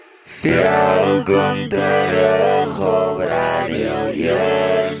Welkom terug op Radio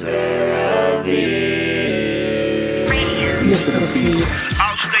Yesterday.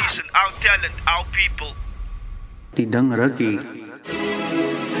 Our station, our talent, our people. Die ding rukkie.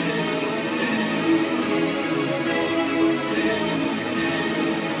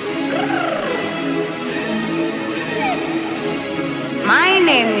 My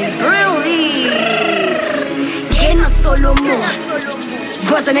name is Brilly. Ngena Solomon.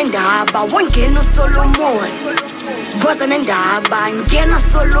 Wasn't indaba, wangena Solomon. Wasn't indaba, ngena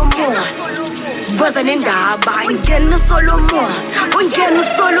Solomon. Wasn't indaba, ngena Solomon. Wangena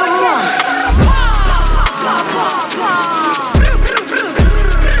Solomon.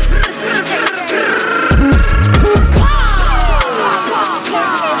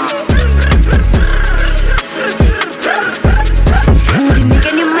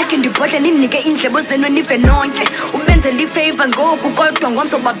 Kodwa ninike indlebo zenu nive nonke ubenzele ifavor ngoku kodwa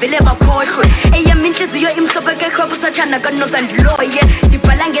ngomso bavele bakhohlwe eyami inhliziyo imhlophe kekho kusathana kanozandiloye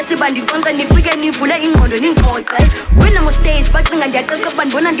ndibhala ngesibandi nqonce nifike nivule ingqondo ningqoqe wena mo stage bacinga ndiyaqeqa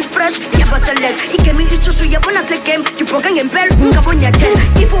bandibona ndifresh ndiyabaselect igame ishushu yabona kule game ndibhoke ngempela ungabonyathela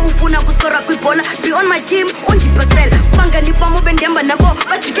if ufuna kuskora kwibhola be on my team undipasela bangani bam ubendemba nabo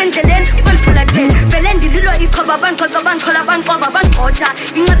bajike endleleni bandifulathela vele ndililo ichoba banxoxa banxola banxova banxotha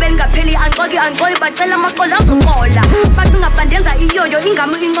inxebeni pheli anxoki anxoyi bacela amaxolo azoxola bacinga bandenza iyoyo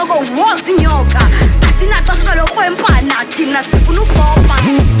ingami inqoko wozi nyoka asinaxesha lokwempana thina sifuna upopa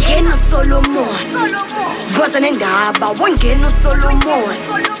ngena Solomon woza nendaba wangena Solomon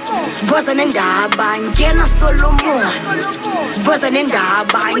woza nendaba ngena Solomon woza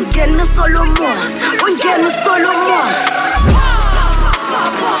nendaba ngena Solomon wangena Solomon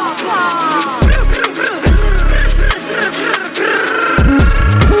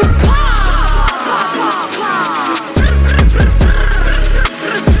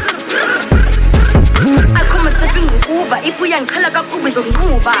if uyangikhala kakubi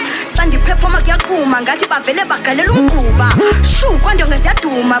ngizonquba xa ndiphefoma kuyaqhuma ngathi bavele bagalela umgquba shu kwandonge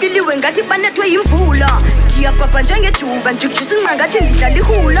ziyaduma biliwe ngathi banethwe yimvula ndiyabhabha njengejuba njikujisa inca ngathi ndidlala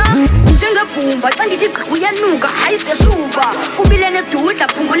ihula njengevumba xa ndithi gqi uyanuka hayi siyashuba ubile nesidudla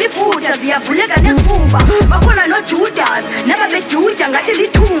phungula ifutha ziyavuleka nesifuba bakhona nojudas nababejuda ngathi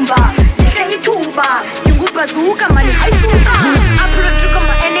lithumba lehle ithuba ndingubhazuka mani hayisuka I put a trick on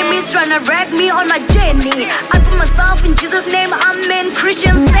my enemies trying to rag me on my journey I put myself in Jesus' name, amen,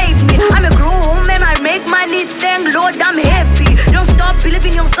 Christian save me I'm a grown man, I make money, thank Lord I'm happy Don't stop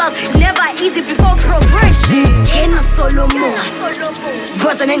believing yourself, it's never easy before progression Ngena Solomon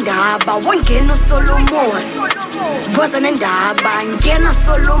Wasn't indaba, wangena Solomon Wasn't indaba, ngena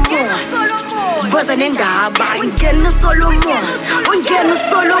Solomon Wasn't indaba, ngena Solomon Wangena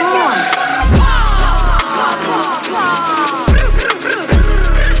Solomon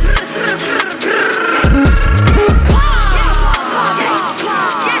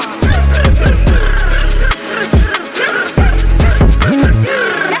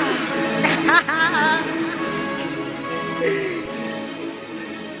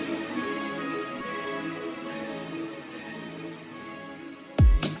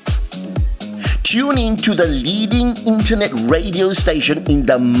Tune in to the leading internet radio station in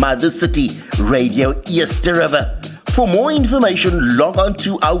the mother city, Radio Easter River. For more information, log on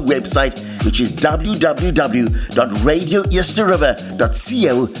to our website, which is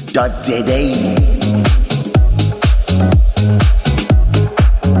www.radioeasterriver.co.za.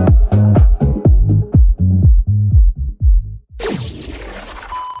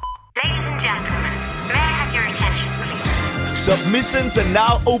 Submissions are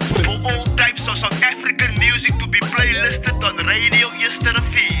now open for all types of South African music to be playlisted on Radio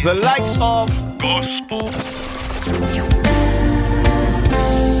Yesterday. The likes of gospel,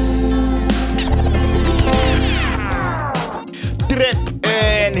 trap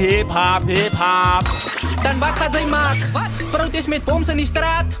en hip-hop. Dan wat gaat zij maken? Protest met boms in die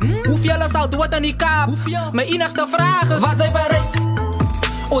straat? Hoeveel zal doen wat aan die kaap? Mijn enigste vraag is: wat zij bereikt?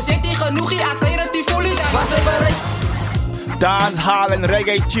 O zit die genoeg hier als zij het die voelen? Wat zij bereikt? Dancehall en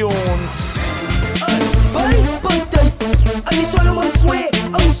reggae tunes. Wij partij, aan die Solomon Square,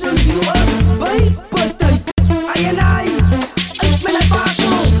 ons zijn die was. Wij partij, I ben een paso.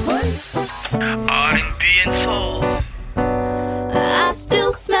 R&B and soul. I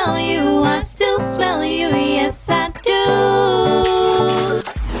still smell you, yes I do.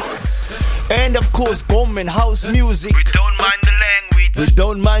 And of course, bomb and house music. We don't mind the language. We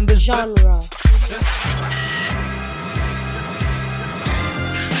don't mind the genre.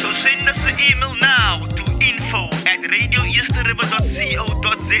 Send us an email now to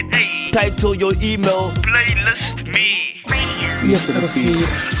info@radioeasterriver.co.za. Title your email Playlist Me. Yesterday.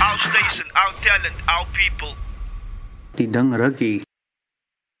 Our representation, our talent, our people. Die ding rukkie.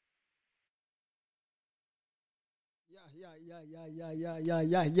 Yeah.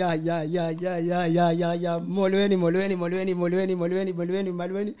 Molweni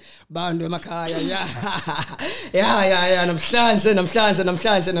bantu emakhaya yeah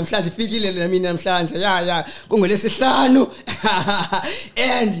namhlanje fikile mina namhlanje yeah kungolesihlanu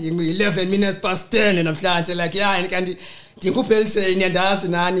and 11 minutes past 10 namhlanje like yeah kanti ndingubelsey niyandazi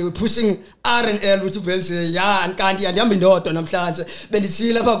nani we pushing R&L with ubelsey yeah kanti andihamba indodwa namhlanje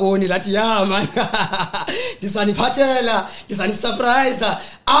bendithile apha kuni lathi yeah man ndisaniphathela ndisanisurprise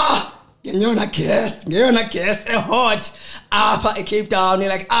ngeyona guest hot apha eCape Town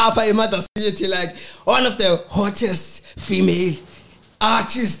like apha eMother City like one of the hottest female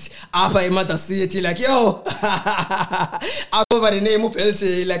artist apha eMother City like yo apho by the name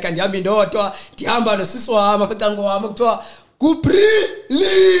ubelsey like andihamba indodwa ndihamba nosisi wami apha ecango wami kuthiwa kuPrili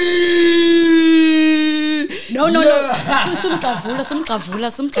no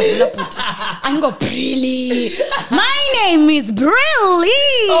sumxavula but angoPrili my name is Brilly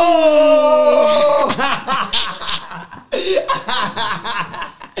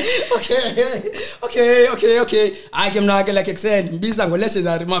Okay. I can not like extend. Mbiza ngo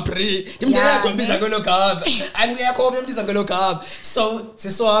legendary mapri. Ndimdedwa mbiza ngo lokab. And we are calling mbiza ngo lokab. So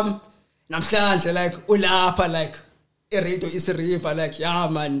siswam namhlanje like ulapha like radio is river like yeah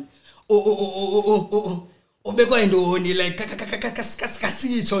man. Obekwa indoni like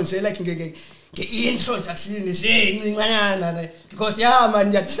kasitsho nje like nge-introduction nje ncincanyana because yeah man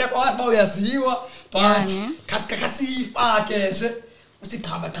ngiyathishekwa siba uyaziwa but kasifake nje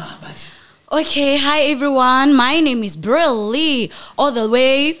usichaba nje. Okay, hi everyone. My name is Brilly, all the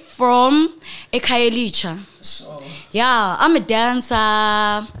way from Ekhayelitsha. So yeah, I'm a dancer,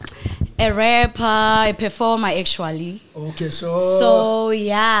 a rapper, a performer actually. Okay, so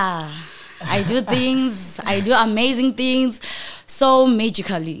yeah, I do things, I do amazing things so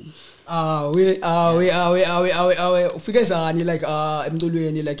magically. we ufike njani like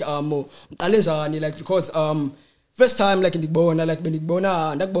emculweni like uqale njani like because first time like ndakubona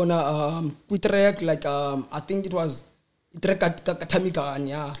kwi-track like I think it was i-track kaThamikani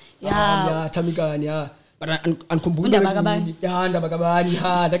yeah Thamikani yeah but ankhumbula ndaba kabani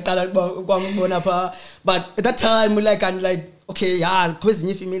ndaqala kwambona pha but at that time like and like okay yeah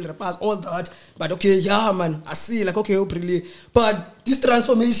kwezinye female rappers all that but okay yeah man I see like okay Brilly but this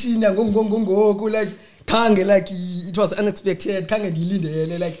transformation ngoku like khange like it was unexpected khange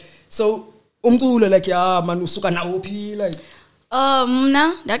ngilindele like so umculo like yeah man usuka nawo phi like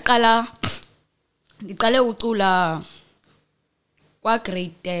mna ndiqale ucula kwa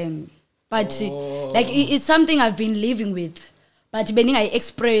grade 10 but like it's something I've been living with but beningayi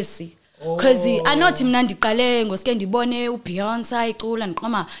express because I know mina ndiqale ngosike ndibone uBeyonce icula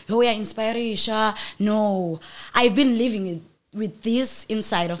ndiqoma uya inspiration no I've been living with this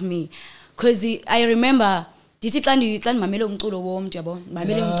inside of me because I remember dithi xa ndimamele umculo womuntu yabo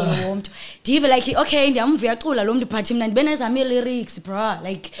mamele umculo womuntu ndive like okay ndiyamva uyacula lo muntu but mina ndibe nezami lyrics bro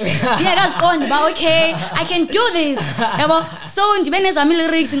like ndiyakaziqonda ba okay I can do this yabo so ndibe nezami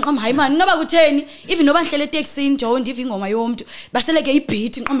lyrics ngiqoma hayi man noba kutheni even noba ngihlele taxini nje ndive ingoma yomuntu baseleke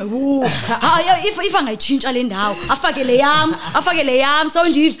ibeat ngiqoma if angayitshintsha le ndawo afake le yam so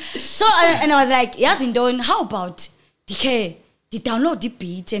ndive so and I was like yazi intoni how about DK download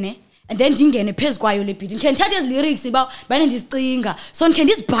ibeat ne and then ndingene phezukwayo le beat ngikhe ndithathe ezi lyrics bane ndizicinga so ngikhe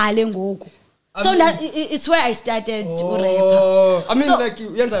ndizibhale ngoku so it's where I started to rap I mean so, like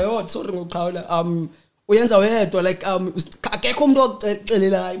uyenza yodwa sorry ngokuqhawula uyenza wedwa like akekho umuntu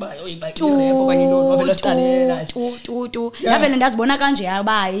ocelela ayiba rap okanye novela siqalela yavele ndazibona kanje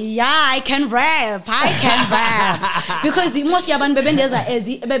yaba yeah I can rap because most yabantu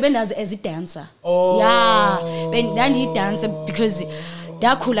bebendazi as a dancer yeah bendandiyi dancer because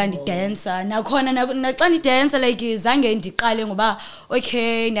ndakhula ndidancer nakhona naxa ndidancer like zange ndiqale ngoba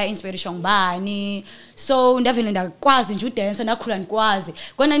okay nda inspiration ngubani so ndavele ndakwazi nje udancer nakhula ndikwazi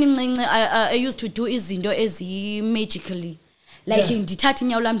kona nimncinci I used to do izinto ezi magically like ndithatha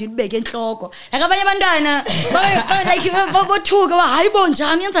inyawo lami ndibeke enhloko like abanye abantwana like bothuka hayibo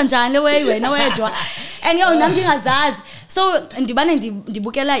njani yenza njani le wena wedwa and yo nami ndingazazi so ndibane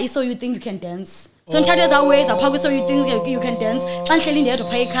ndibukela So You Think You Can Dance so ndithatha ezaways apha So You Think You Can Dance xa ndihleli ndedwa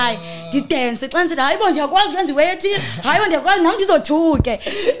pha ekhaya ndidance xa ndisithi hayibo ndiyakwazi ukwenza iwe ethile hayibo ndiyakwazi nami ndizothuke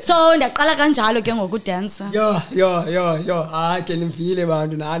so ndiyaqala kanjalo ke ngokudansa yo hayi ke nimvile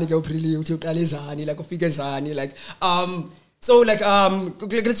bantu nani ke uBrilly uthi uqale njani like ufike njani like so like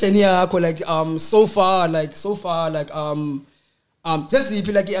kule journey yakho like so far like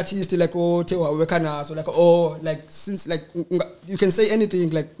sesiphi like artist like othewa wekana so like like since like you can say anything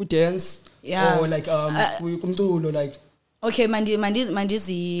like ku dance or like kumculo like okay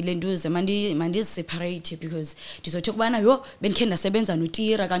mandizi lenduze mandi separate because ndizothi kubana yo benikhe ndasebenza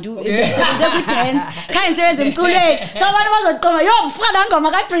noTira kanti usebenze ku dance khaye ngisebenze emculweni so abantu bazoqoma yo mfana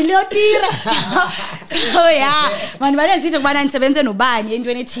ngoma ka Brilliant Tira so yeah manje balenzithi kubana nisebenze nobani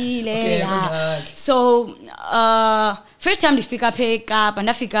entweni ethile yeah so first time ndifika phe Kapa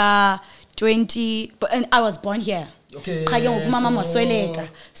ndafika 20 and I was born here. Okay. Khake ngokumama wasweleka.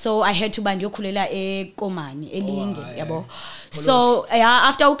 So I had to bandiyokhulela eKomani eLinge yabo. So yeah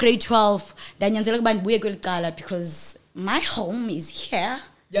after grade 12 ndanyanzela kuba ndibuye kwelicala because my home is here.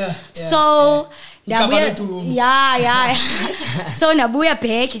 Yeah. So ndabuya yeah. So ndabuya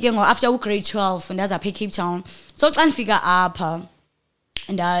back ke ngo after grade 12 ndaza phe Cape Town. So xa ndifika apha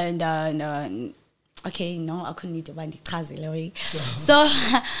and okay, no, I couldn't need to bandi chazile way. So,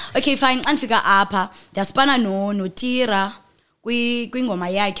 okay, fine. Anfika apha, ndaspana no Tira, kwingoma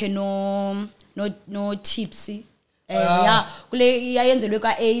yakhe no Tipsy. Yeah, kule yayenzelwe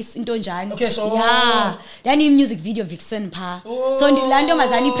kwa Ace into njani. Okay, so yeah, then in music video vixen pa. So ndilando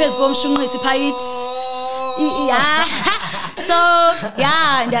mazani phezulu komshunqisi pha it. Yeah. So,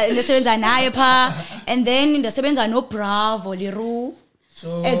 yeah, ndasebenza naye pha and then ndasebenza no Bravo Leroux.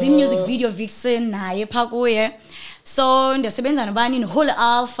 As in music video vixen naye pha kuye so ndasebenza nobani no Whole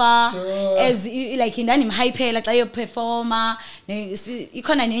Alpha as like indani mhypela xa yo performer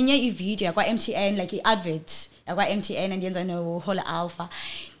ikhona nenye ivideo yakwa MTN like iadvert yakwa MTN andiyenza no Whole Alpha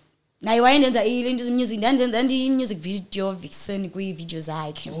naye wayendenza into music ndandenza music video vixen kwi videos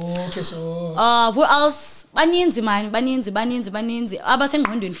zakhe. Okay, so who else baninzi man baninzi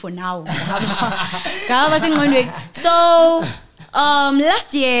abasengqondweni for now ngaba basengqondweni so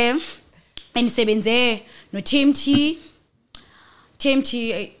last year bendisebenze no Team T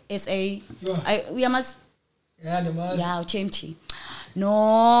SA uyamas yeah Team T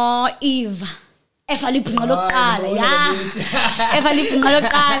no Eve efalibhinqa lokuqala yeah efalibhinqa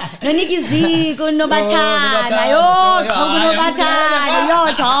lokuqala no Nikiziko nobathana yo nobathana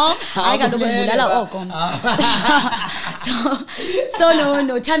yo jo ayika lokubulala oko so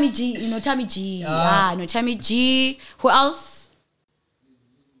no Tammy G yeah no Tammy G who else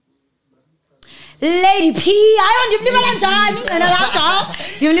Lady P ayo ndimlibala njani mina lapho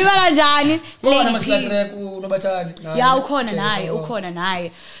ndimlibala njani Lady P yeah ukhona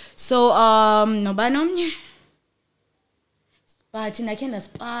naye so nobani omnye but nakhe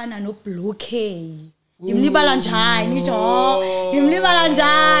ndaspana no Blockade ndimlibala njani jo ndimlibala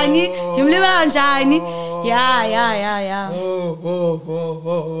njani yeah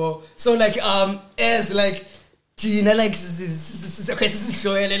so like as like Tina like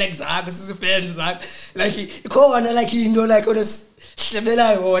sisihloyele like zakho sisifans zakho like ikhona like into like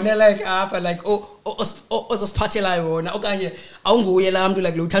oneshlebela yona like apha like ozosiphathela yona okanye awunguye la muntu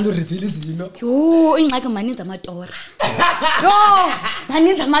like lo uthanda ureveal izinto yo ingxaki maninzi amatora yo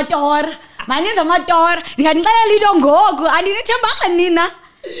maninzi amatora ndinganixelela into ngoku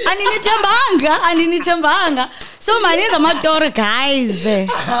aninithembanga so maninzi amatora guys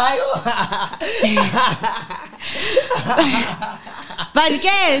but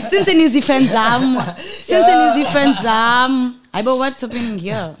ke since nizi fans zam ayibo what's happening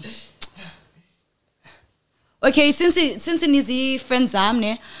here okay since nizi fans zam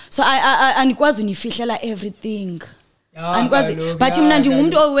ne so andikwazi unifihlela everything andikwazi but mina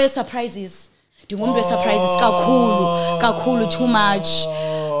ndingumuntu owe surprises kakhulu too much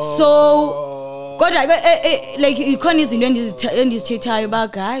so kodwa like ikhona izinto endizithethayo ba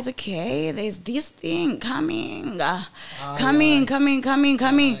guys okay there's this thing coming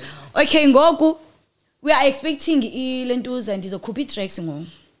okay ngoku we are expecting ilentuza ndizokhupha itracks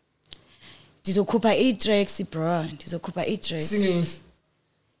ndizokhupha itracks bro singles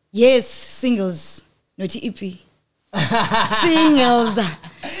yes singles not EP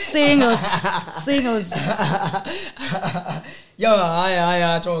singles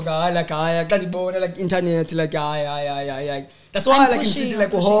yeah choga like xa ndibona like internet like that's why like in city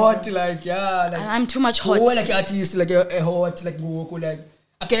like hot like yeah like I'm too much hot like artist like a hot like ngoku like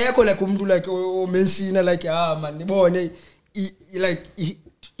akekho like umuntu like mention like man nibone like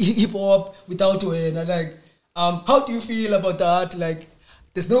hip hop without wena like how do you feel about that like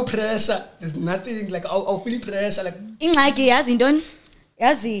there's no pressure there's nothing like I'll feel pressure like ingxaki yazi intoni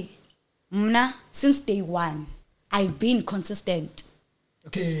yazi mna since day one I've been consistent.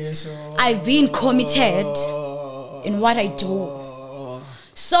 Okay, so I've been committed in what I do.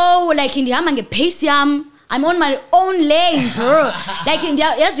 So like indihamba ngepace yam I'm on my own lane, bro. Like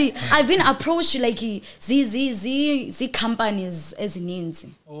I've been approached like z companies ezininzi.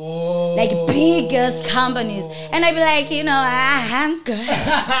 Oh. Like biggest companies. And I'd be like, I'm good.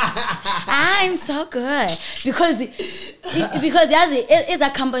 I'm so good. Because as a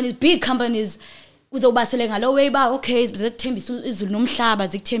companies, big companies, uzobasele ngalo way ba okay zikuthembisa izulu nomhlaba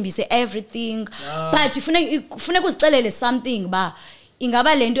zikuthembise everything but ufuna kuzicelele something ba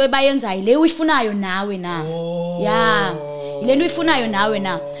ingaba lento ebayenzayo le uyifunayo nawe na yeah lento uyifunayo nawe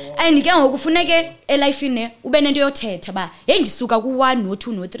na and ke ngokufuneke elifini ube nento yothetha ba hey ndisuka ku1 no2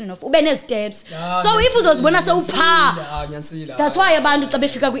 no3 no4 ube ne steps so if uzozibona sewupha that's why abantu xa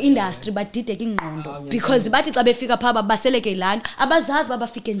befika kwi-industry badideka ingqondo because bathi xa befika pha baseleke lana abazazi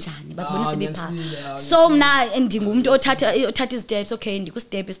babafike njani bazibona sebepha so mna ndingumuntu othatha steps okay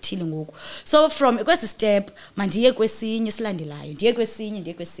ndiku-step esithile ngoku so from kwesi step mandiye kwesinye silandelayo ndiye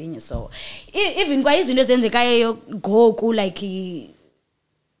kwesinye so even kwa izinto ezenzekayo ngoku like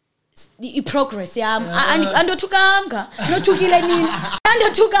i-progress yam andothukanga nothukile nini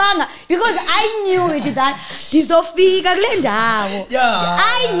andothukanga because I knew it that ndizofika kule ndawo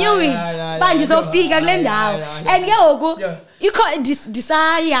I knew it ba ndizofika kule ndawo and ke ngoku ikho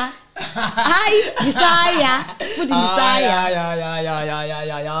desire hayi desire futhi desire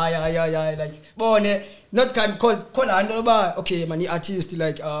like bone not can cause khona into ba okay man i-artist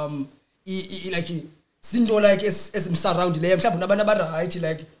like like zinto like esimsurround leyo mhlawumbe nabantu abaright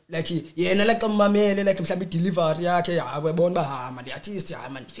like yena like umamele like mhlawumbe i-delivery yakhe yabona ba man i-artist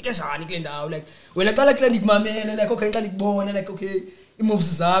man fike njani kule ndawo like wena qala kule ndikumamele like okay xa ndikubona like okay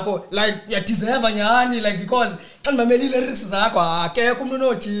i-moves zakho like ya deserve nyani like because xa ndimamele i-lyrics zakho akekho umuntu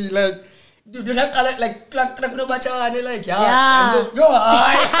onothi like ndiyaqala like kunobatshane like and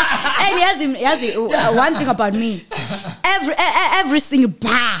yazi one thing about me every single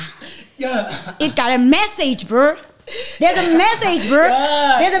bar it got a message, bro. There's a message, bro.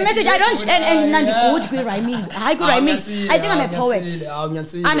 There's a message. I don't and Nandi good rhyming. I could rhyming. I think I'm a poet.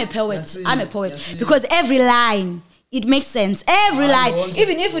 I'm a poet because every line it makes sense. Every line,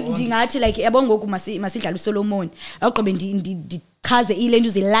 even if ndingathi like yabonga ngoku masidlala uSolomon. Awuqobe ndichaze ilento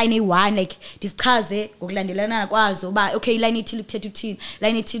zeline e1 like disichaze ngokulandelana kwazo ba okay line ithile ukuthetha ukuthini,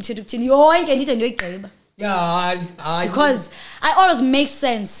 line ithile ukuthetha ukuthini. Yonke ndithi ndiyoyigqiba. Because I always make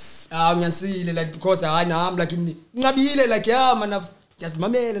sense. Ngiyansile like because I'm like ngabile like man I've just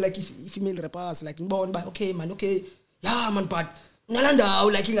mamele like female rappers like ngibona ba okay man okay man but nalanda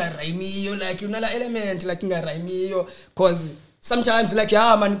like ingarhymiyo like unala element like ingarhymiyo cause sometimes like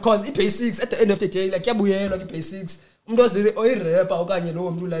man cause i-basics at the end of the day like yabuyelwa i-basics umuntu oyirapper okanye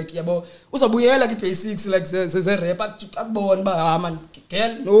lo muntu like yabo uzobuyela i-basics like ze rapper akubona ba man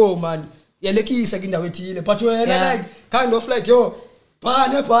girl no man yalekisha kindawo ethile but wena like kind of like yo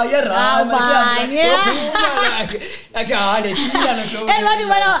Bana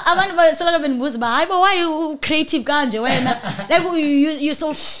abantu basoloko benibuza ba hayi bo why you creative kanje wena like you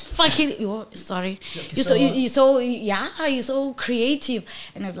so fucking sorry you so creative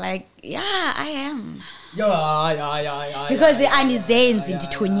and I'm like I am because andizenzi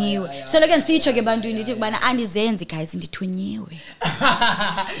ndithunyiwe so like nsitsho ke bantwini ndithi kubana andizenzi guys ndithunyiwe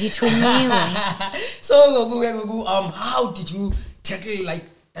so ngoku how did you tackle like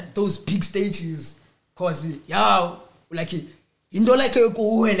at those big stages cause like into like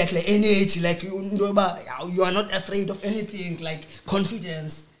kuwe like energy like you are not afraid of anything like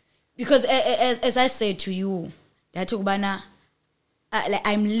confidence because as I said to you that kubana like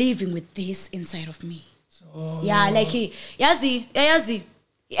I'm living with this inside of me like yazi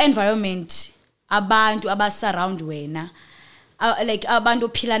environment abantu abasurround wena like abantu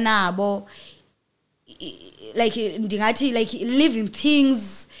ophila nabo like ndingathi like living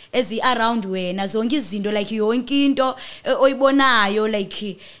things around wena zonke izinto like yonke into oyibonayo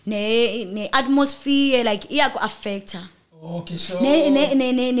like ne atmosphere like iyaku affecta okay so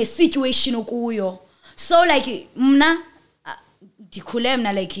ne situation okuyo so like mna ndikhule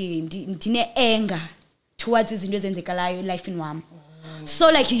mna like ndine anger towards izinto ezenzekalayo life in wami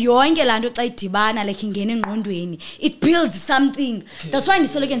so like yonke lanto xa idibana like ingena engqondweni it builds something that's why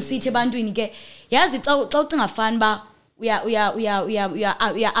ndisoloko ndisithi ebantwini ke yazi xa ucinga fani ba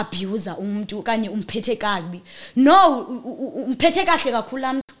uya abuse umuntu kanye umphethe kabi no umphethe kahle kakhulu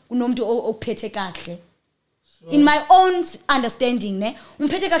umuntu kunomuntu ophethe kahle in my own understanding ne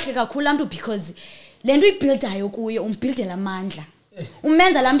umphethe kahle kakhulu umuntu because lento uyibuildayo kuye umbuildela amandla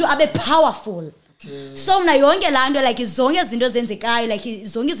umenza lamuntu abe powerful so mna yonke lanto like zonke izinto ezenzekayo like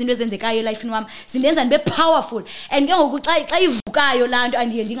zonke izinto ezenzekayo life in wami zindenza ndibe powerful and ke ngoku xa ivukayo lanto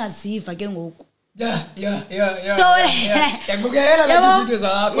andiye ndingaziva ke ngoku Yeah. So, Yakubukela like videos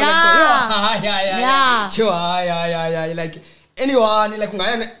zakho yeah. Like anyone like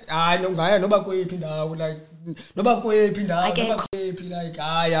ungaya noba kwephi ndawo like noba kwephi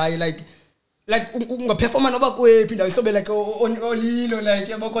like ungaperforma noba kwephi ndawo isobe like olilo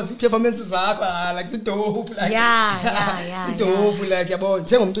like yabo cause performances zakho like sidope like sidope like yabo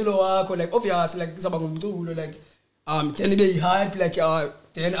njengomculo wakho like obviously like izaba ngumculo like then ibe hype like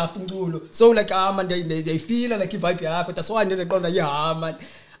then after umculo so like man they feel like vibe yakho that's why ngiqonda yeah man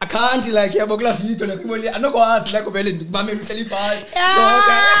I can't like yabo kula video like iboli anokwazi like ubele ngibamela uhleli phansi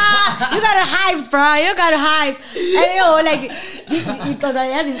you got to hype bro you got to hype and you know like because I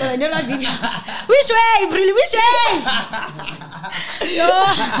yazi because I never video which way really which way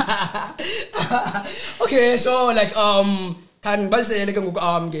okay so like can balsele ke ngoku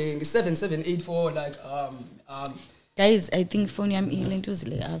nge 7784 like guys I think phone yam into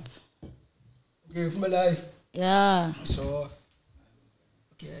zile up okay for my life yeah so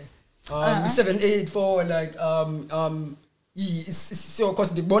okay 784 like so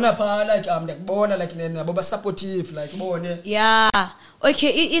cause ndibona pha like ndikubona like nabo ba supportive like ubone yeah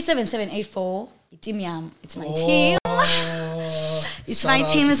okay 7784 team yam it's my team it's my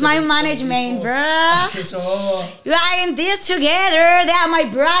team it's my management bro okay so we are in this together they are my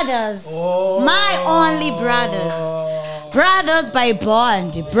brothers my only brothers by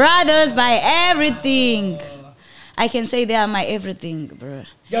bond brothers by everything I can say they are my everything, bro.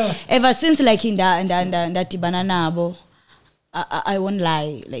 Yeah. Ever since like in that tibana nabo, I won't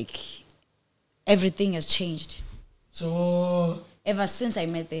lie. Like everything has changed. So ever since I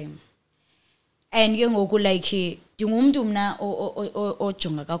met them, and you know, like dingumntu mna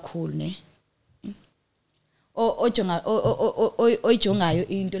ojonga kakhulu ne. Ojongayo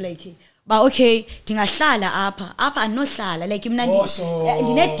into like. But okay, ndingahlala apha andinohlala like mina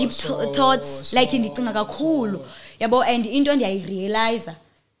ndine deep thoughts like ndicinga kakhulu yabo and into ndiyayirealize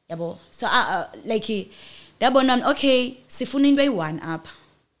yabo so like ndabona okay sifuna into eyi-1 apha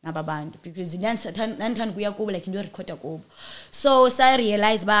nababantu because ndanthanda kuya kubo like into recorder kubo so I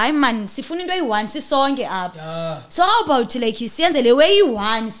realize ba hayi man sifuna into eyi-1 sisonke apha so how about like siyenze le way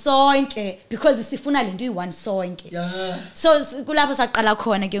yi-1 sonke because sifuna le nto yi-1 sonke so kulapho saqala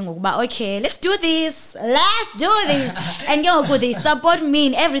khona ke ngokuba okay let's do this and ke ngoku they support me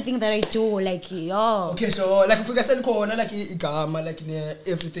in everything that I do like yo okay so like ufika selikhona like igama like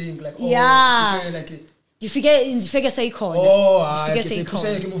everything like like Ndifike seyikhona ndifike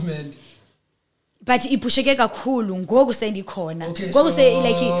seyikhona movement but ipusheke kakhulu ngoku sendikhona ngoku se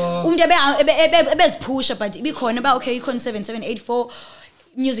like umuntu ebeziphusha but ibikhona ba okay ikhona 7784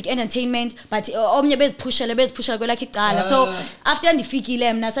 music entertainment but omnye beziphushela kwelakhe icala so after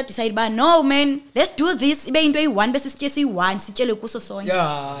ndifikile mina sa decide ba no man let's do this ibe into eyi-1 bese sitye siyi-1 sityele kuso sonke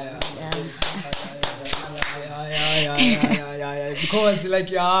because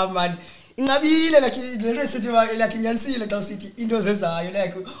like man ingabile like lento sithi like inyanisile xa usithi into zezayo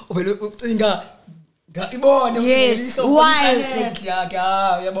like ubele ucinga ibone why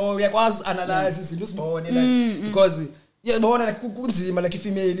yabo uyakwazi analyze izinto usibone like because yabona like kunzima like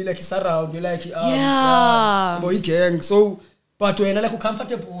ifamily like surround like yabo igang so but wena like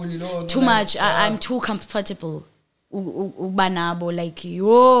comfortable too much I'm too comfortable uba nabo like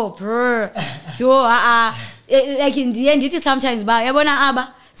yo bro yo like ndithi sometimes ba yabona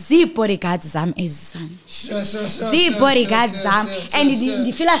aba bodyguards zam ezisana bodyguards zam and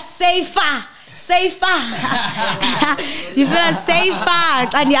ndifeel safer ndifeel safer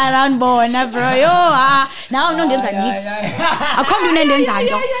xa ndi around bona bro yo now nondenza nix akho mntu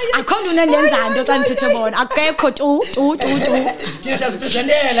unendenza nto xa ndiphethe bona akekho tu thina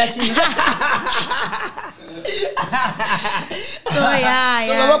siyazipresentela thina so yeah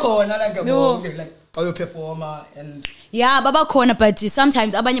so babakhona like how you performer and baba khona but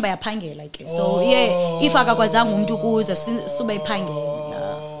sometimes abanye bayaphangela ke so if akakwazanga umuntu kuza sube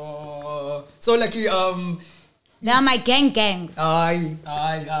iphangela so like now my gang ay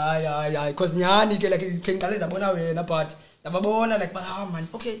cause nyani ke like kengiqale ndabona wena but ndababona like man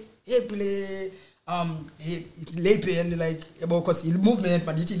okay play it's label like yabo cause il movement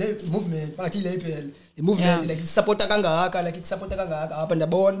but ithi movement bathi label the movement like supporta kangaka like supporta kangaka apha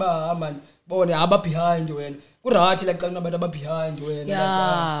ndabona ba man bone aba behind wena kurathi like xa kunabantu aba behind wena like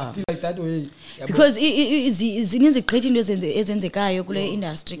I feel like that way because zininzi gqithi into ezenzekayo kule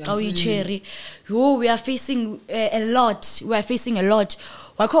industry xa uyicherry we are facing a lot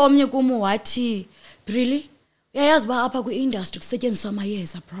wakho omnye kumu wathi really uyayazi uba apha kwi-industry kusetyenziswa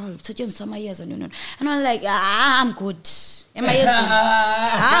amayeza bro kusetyenziswa amayeza no and I was like I'm good emayezeni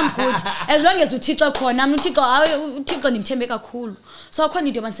I'm good as long as uthixo khona mna uthixo ndimthembe kakhulu so akho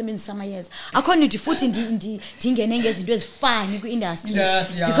nto abanisebenzisa amayeza akho nto futhi ndingene ngezinto ezifani kwi-industry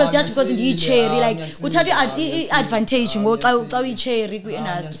because ndiyi-cherry like uthatha i-advantage ngoxa uyi-cherry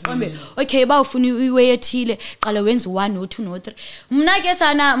kwi-industry qombe okay uba ufuna iway ethile qala wenza 1 no 2 no 3 mna ke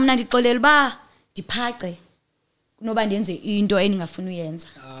sana mna ndixolela uba ndiphace kunoba ndenze into endingafuni uyenza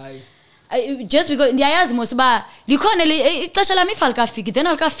just because ndiyayazi mos uba likhona ixesha lami if alikafiki then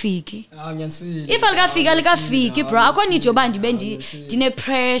alikafiki ngiyanisile if alikafiki bro akho need yoba ndibe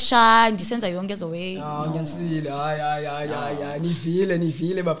ndine-pressure ndisenza yonke ezo way ngiyanisile hayi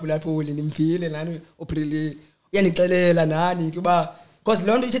nivile baphulaphuli nimvile nani uPrilly uyanixelela nani kuba because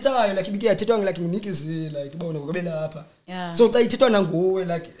loo nto ithethayo like ibikuyethethwa like nginikizile like ubona ngobe lapha so xa ithethwa nanguwe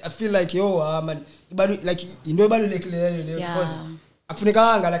like I feel like yo man like into ebalulekileyo leyo because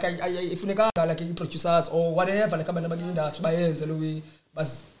akufunekanga like ifunekanga like i-producers or whatever like abantu abaki-industry bayenze lo way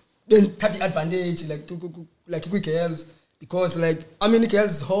bas thatha i-advantage like kwi-girls because like I mean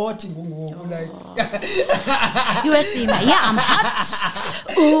girls is hot ngoku like USima yeah I'm hot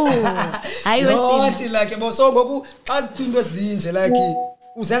hot like so ngoku xa kwinto ezinje like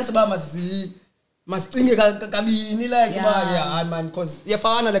uzenze ba masicinge kabini like ba yeah man because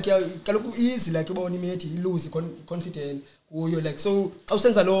iyafana like kaloku easy like ubona imethi lose confidence kuyo like so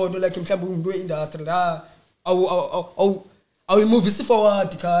awusenza lo nto like mhlawumbe umuntu we-industry la awuyimuvisi forward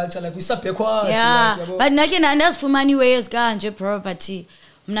culture like uyisabhekwazi like but nake ndazifumana iways kanje bro but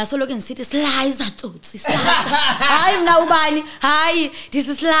mna soloke ngisithi slicer tsotsi hayi mna ubani hayi this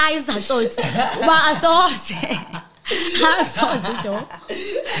slicer tsotsi uba asoze jo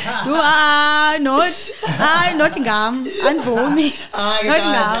you are not ngam andivumi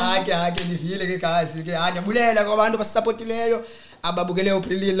ke nivile ke guys ke ndiyabulela kwabantu basupportileyo ababukele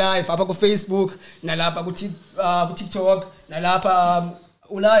uPrilly live apha ku Facebook nalapha ku TikTok nalapha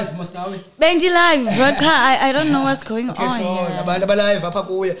ulive masinawe bendi live broadcast I don't know what's going on so nabantu abalive apha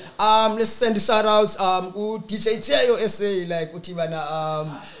kuye let's send shout outs ku DJ Cheyo SA like uthi bana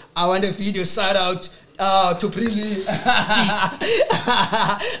I want a video shout out to Prilly.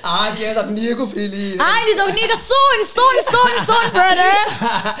 Keza kunika uPrilly. Hayi ndizokunika soon brother.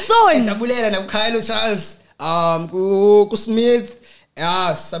 Soon. Sabulela na Kyle Charles ku Smith.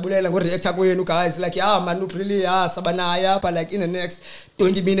 Sabulela ngo-reactor kwenu guys like man uPrilly sabanaya apha like in the next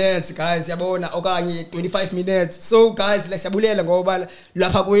 20 minutes guys yabona okanye 25 minutes so guys like sabulela ngoba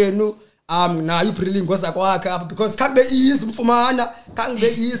lapha kwenu nayo uPrilly ngoza kwakhe apha because kangibe easy umfumana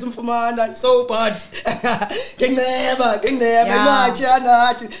so bad ngenceba imathi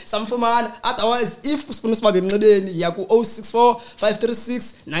anathi samfumana otherwise if usifuna sibabe emnxebeni ya ku 064 536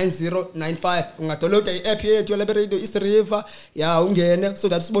 9095 ungadownloada i-app yethu ya Radio East River ungene so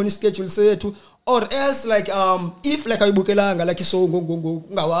that sibone ischedule sethu or else like if like ayibukelanga like show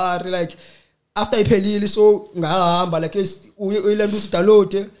ngawari like after iphelile so ngahamba like uyilanda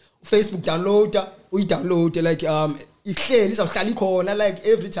udownload Facebook downloader uyi-download like ihleli izawuhlala ikhona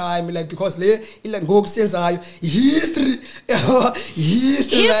like every time like because le ngoku senzayo history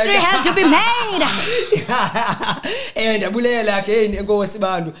like, has to be made and abulela ke enkosi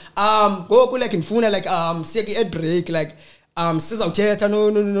bantu ngoku like ngifuna like siyeke ad break like sizawuthetha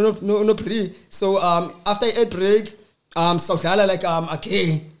no Pri so after ad break sizawudlala like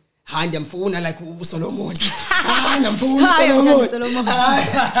again hayi ndiyamfuna like uSolomon ndiyamfuna uSolomon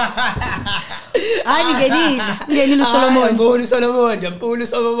hayi ngenile uSolomon ndiyamfuna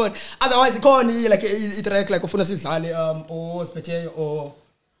uSolomon otherwise ikhona like i-track like ufuna sidlale osiphetheyo or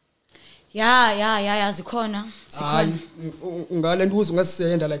ya zikhona ungale ntuzo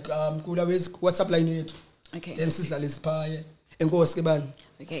ungasisenda like kula WhatsApp line yethu okay then sidlale siphaye enkosi ke bani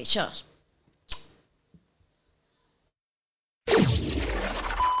okay sure.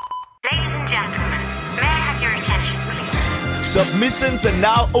 Ladies and gentlemen, may I have your attention, please? Submissions are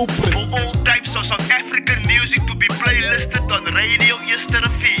now open for all types of South African music to be playlisted on Radio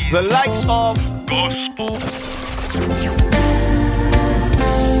Yesterday. The likes of gospel,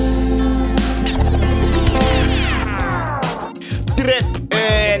 trap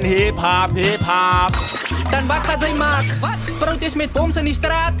en hip hop. Dan wat gaat zij maken? Protest met boms in die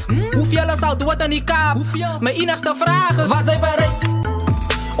straat? Hoeveel zal doen wat aan die kaap? Mijn enigste vraag is: wat zij bereikt?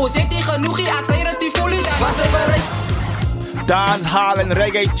 Zit die genoeg hier als zij die voelen? Wat zij bereikt? Dancehall en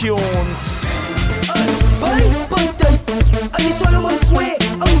reggae tunes.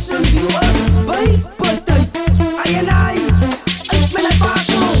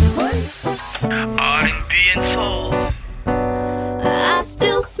 R&B and soul. I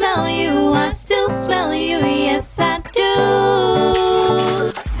still smell you, yes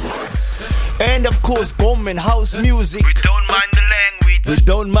And of course, bomb and house music. We don't mind the language. We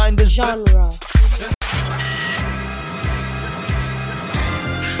don't mind the genre.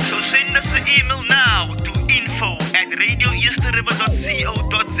 So send us an email now to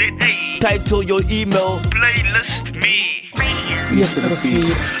info@radioeasterriver.co.za. Title your email Playlist Me.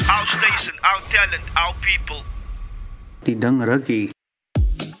 Yesterfeed. Our station, our talent, our people. Die ding ruggie.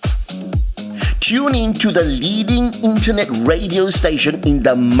 Tune in to the leading internet radio station in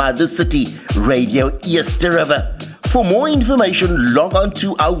the mother city, Radio Easter River. For more information, log on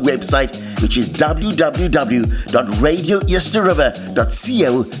to our website, which is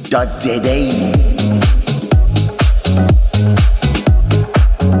www.radioeasterriver.co.za.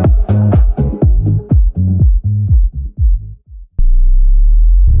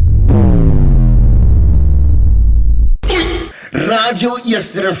 Radio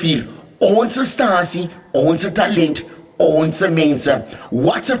Easterrivier, onze stasie, onze talent, onze mense.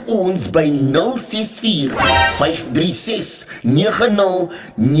 WhatsApp ons by 064 536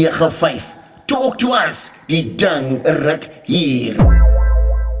 9095. Talk to us, die ding ruk hier.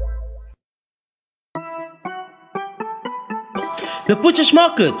 The Butcher's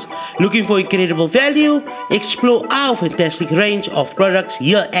Market, looking for incredible value? Explore our fantastic range of products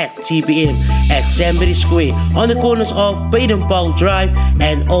here at TBM at Sambury Square on the corners of Baden Powell Drive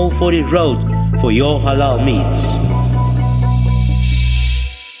and Old 40 Road for your halal meats.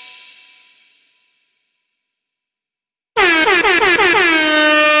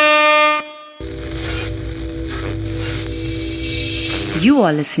 You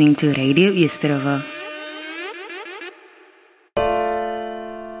are listening to Radio Easter River.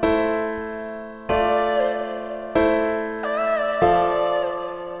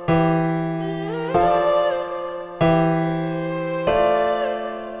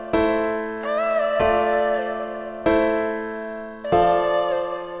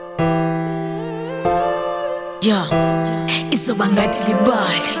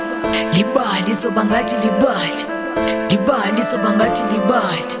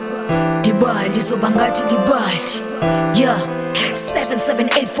 Yeah,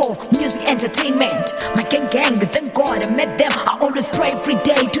 7784 Music Entertainment. My gang, thank God I met them. I always pray every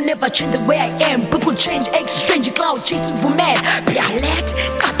day to never change the way I am. People change, exchange, cloud chasing for man. Be alert,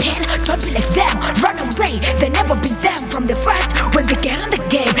 kapel, don't be like them. Run away, they never been them from the first. When they get on the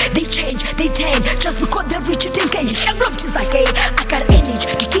game, they change, they tame. Just because they reach it in case I got energy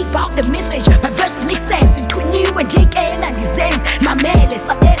to keep out the message. My verses make sense into new and JK and designs. My man is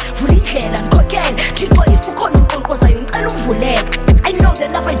up there, Fulindlela and Cocaine. Chico if you call I know the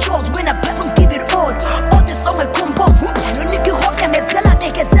love I chose when I perform, give it all the song I compose, Niki Hoka Mezela,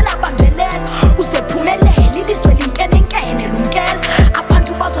 Nekezela Bandelela, Usepumele, Liliswe Linkenenkene, Lunkel,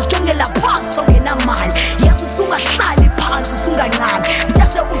 Abantu Bazo Jungela Pants, Songena Man, Yasunga Shali Pants, Sunga Nan,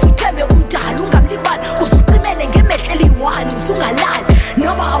 Jasa Usuteme Umdalunga Liban, Usutimele Gemeteli One, Sunga Lan,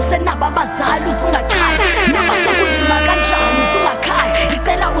 Nova Ausena Babazal, Sunga Kai, Nova Sekuntima Kanchan, Sunga Kai,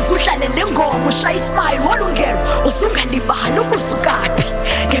 Itela Usushale Lengo, Mushai Smile, Holungel, Usunga Libano, Usukapi,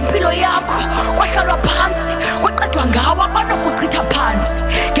 Gempilo Yako, Kwashalwa Phansi, Kwaqedwa ngawa banokuchitha phansi,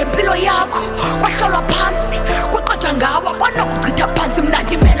 Gempilo Yako, Kwashalwa Phansi, Kwaqedwa ngawa banokuchitha phansi, mna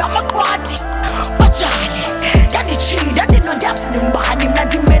ndimela amaqwathi, bajali, ndanditshinda ndinondazi nombani, mna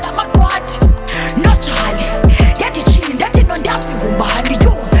ndimela amaqwathi, nojali, ndanditshinda ndinondazi ngubani,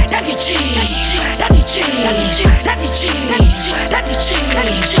 yo, ndanditshinda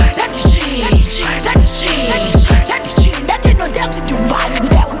ndinondazi ndumbani.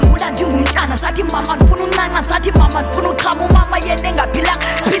 Ndiyakhumbula ndingumntana sathi mama ndifuna uncanca, sathi mama ndifuna uxhama, umama yena engaphilanga,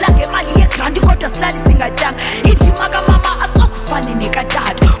 siphila ngemali yegranti kodwa silali singatyanga. Indima kamama asosifane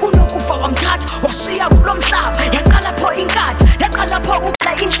nekatata, unokufa wamthatha washiya kulo mhlaba. Yaqala pho inkatha, yaqala pho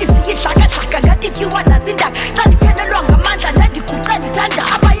ukula inhliziyo idlakadlaka, ndatityiwa nazindaka, xa ndiphelelwa ngamandla ndandiguqa ndithanda.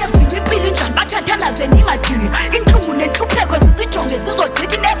 Abayaziyo impilo injani bathathana ze ndingadinwa, intlungu nentlupheko zizijonge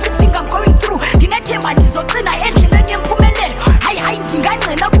zizogqitha in everything I'm going through. Ndinethemba ndizoqina endleleni yempumelelo, hayi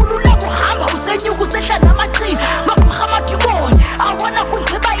ndingangqina kulula kuhamba usenyuka usehla namaqini. Magqirha amadibone awona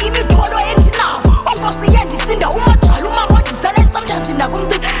kungqiba imitholo endinawo, onkosi yendisinda umajala umama ondizala esamndazi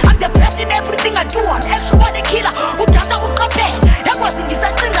nakumcini. I'm the best in everything I do, I'm actually a killer. Uthatha uqaphela ndakwazi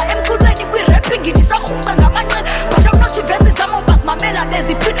ndisacinga emculweni kwi-rapping ndisarhuqa ngamanqina, but I'm not ivesi zamobazimamela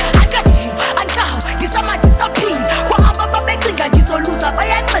beziphila. Akadiyo ankawo ndisamadisaphila kwahamba babecinga ndizoluza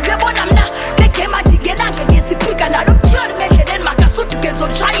bayanxile bona mna ngegame andingenanga ngeziphika nalo mtyholi mendleleni makasuthi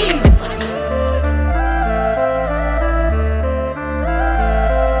ngenzotshayisa.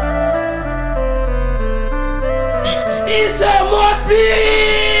 It's a must be.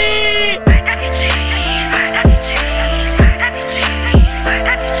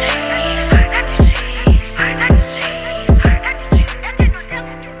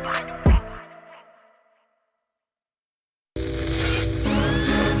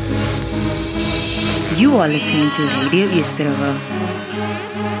 are listening to Radio Yesterova.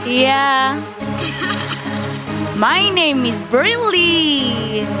 Yeah. My name is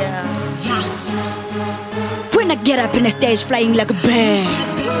Briley. When I get up in the stage flying like a bird,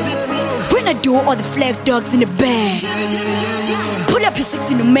 when I do all the flags dogs in the bed, pull up your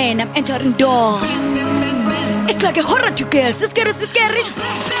 16 man, I'm entering door. It's like a horror to girls, it's scary, it's scary.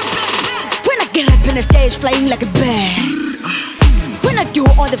 When I get up in the stage flying like a bird, when I do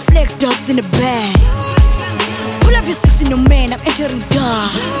all the flags dogs in the bed, pull up your 16 man, I'm entering door.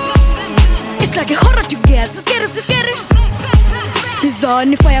 It's like a horror to girls, it's scary, it's scary.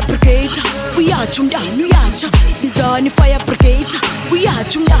 Bizarre fire brigade, we are chumdan, we are. Bizarre fire brigade, we are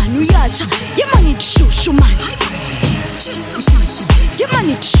chumdan, we are. You man need shoo man. You man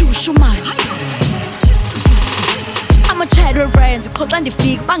need shoo man. I'm a child of rains, cold and the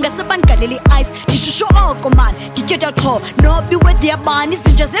fleek, banga saban galili ice, the shusho oko man, the jetta call, no be with their ban, is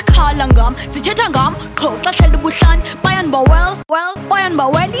just a kalangam, the jetangam, cold, that's a bushan, bayan bawel, bayan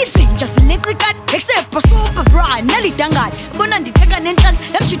bawel, easy, just a little cat, except for super bright, Nelly Dangat, Bonandi Tagan entrance,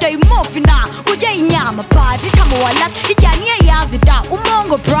 them should I mofina, Uja Yama party, Tamoala, Itania Yazida,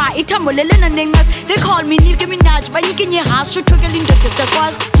 Umongo Bra, Itamolena Nengas, they call me Nicki Minaj, but you can your house should twiggle into the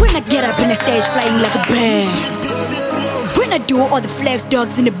circus. When I get up in the stage flying like a bird, when I do all the flags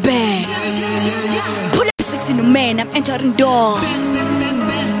dogs in the bed, pull up 16 man, I'm entering door.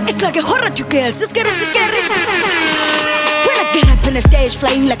 It's like a horror to girls, it's scary, it's scary. When I get up in the stage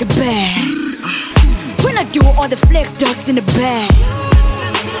flying like a bird, when I do all the flags dogs in the bed,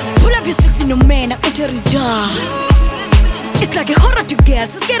 pull up your 16 man, I'm entering door. It's like a horror to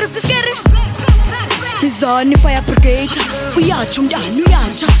girls, it's scary, it's scary. Bizarre fire brigade, we are chumdan, we are.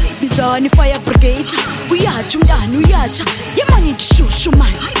 Bizarre fire brigade, we are chumdan, we are. You man need shoo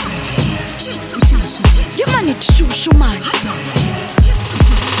man. You man need shoo man.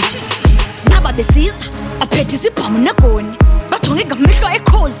 Naba besiza, aphethe isibhamu negoni. Bajonge ngamehlo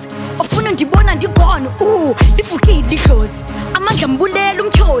ekhozi, bafuna ndibona ndigona. Ndivukile idlozi, amandla mbulela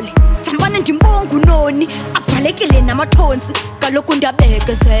umtyholi. Zambana ndimbonga unoni, avalekile namathonsi. Kaloku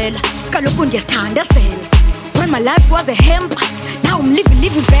ndiyabekezela, kaloku ndiyasithandazela. When my life was a hemp, now I'm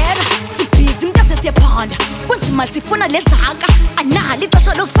living better. Sibhizi mntase siyaphanda, kunzima sifuna lezaka. Anali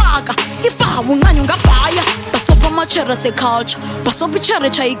ixesha losifaka, ifawu unqanye ungavaya. Basopha amachere seculture, basopha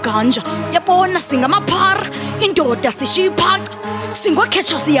icheretsha iganja. Yabona singamaphara, indoda sishiya iphaca.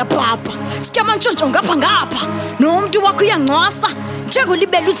 Singokhetsha siyabhabha, sitya amantshontsho ngapha ngapha. Nomntu wakho uyangcwasa,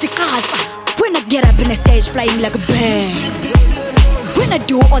 njengolibela uzikatsa. When I get up in the stage flying like a bird, when I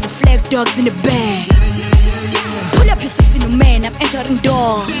do all the flags dogs in the bed, pull up your 16 man, I'm entering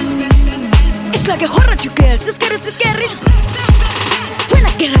door. It's like a horror to girls, it's scary, it's scary. When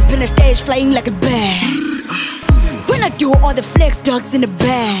I get up in the stage flying like a bird, when I do all the flags dogs in the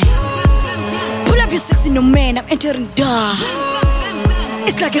bed, pull up your 16 man, I'm entering door.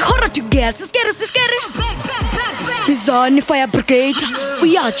 It's like a horror to girls, it's scary, it's scary. Bizarre fire brigade,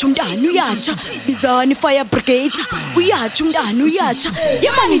 we are chumdan, we are. Bizarre fire brigade, we are chumdan, we are.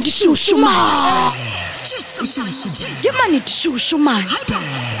 You man need shoo man. You man need shoo man.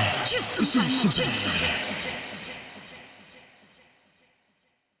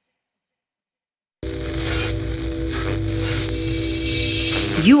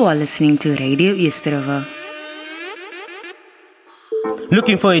 You are listening to Radio Yesterova.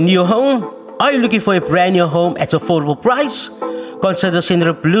 Looking for a new home? Are you looking for a brand new home at affordable price? Consider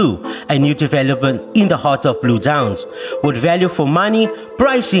Central Blue, a new development in the heart of Blue Downs, with value for money,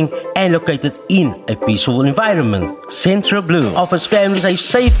 pricing, and located in a peaceful environment. Central Blue offers families a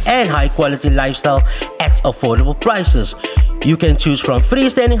safe and high-quality lifestyle at affordable prices. You can choose from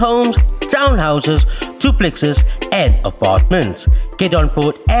freestanding homes, townhouses, duplexes, and apartments. Get on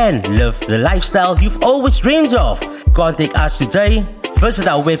board and live the lifestyle you've always dreamed of. Contact us today. Visit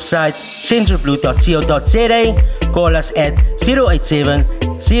our website centralblue.co.za, call us at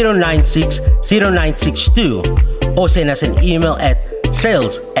 087-096-0962 or send us an email at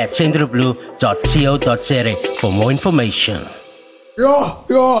sales@centralblue.co.za for more information. Yo.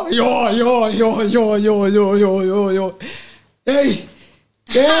 Hey.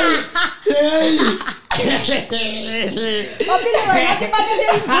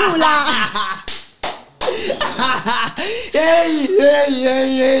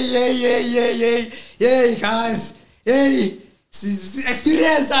 Hey, guys. Hey,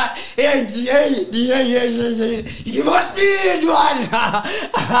 experience. Hey. You must be one.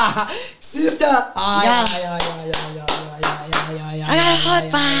 Sister. I got hot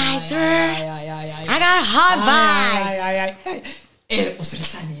vibes. I got hot vibes. Hey,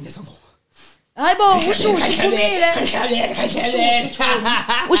 usirasani in the song. Hayibo,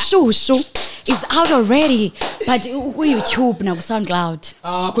 ushushu. is out already, but ku-YouTube na ku-SoundCloud.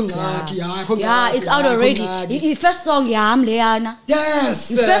 Yeah, it's out already. The first song yam leyana. Yes.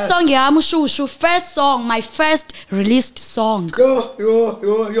 The first song yam ushushu. First song, my first released song. Yo.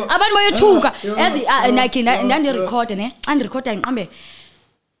 Abantu bayothuka. Yazi ndandirecorda ne. Andirecorda ngiqambe.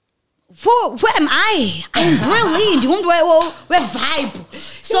 Who am I? I'm brilliant. Umuntu we vibe.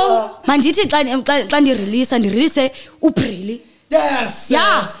 So mandithi xa ndirelease ndirelease ubrili. Yes.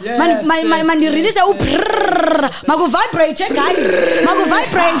 Man release maku vibrate guys. Maku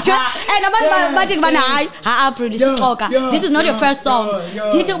vibrate. And abantu bathi kubana hayi produce xoka. This is not your first song.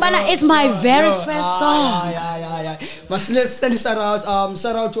 Dithi kubana it's my very first song. Yeah. Let's send shout out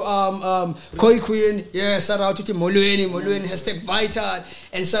to Koi Queen. Yeah, shout out to Molweni #vital,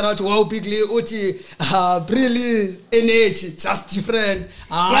 and shout out to Wow Bigly Uti Brilli NH just different.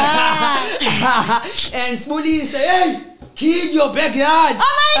 And Smoothie say hey, kid your backyard.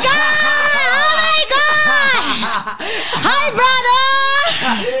 Oh my god. Hi brother.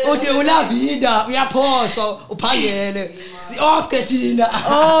 Uthi ulavida uyaphosa uphangele si off ketina.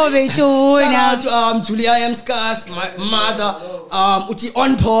 Oh bethuna. Shout out to Julia M Scars, my mother. Uthi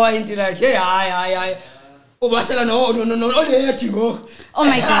on point like hey hi. Ubasela no lethi ngo. Oh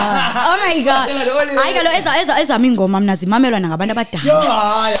my god. Hayi kalo ezami ingoma mina zimamelwa nangabantu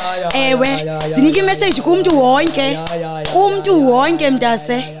abadala. Ewe sinika imessage kumuntu wonke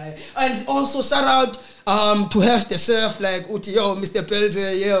mntase. And also shout out to have the chef like uthi yo Mr.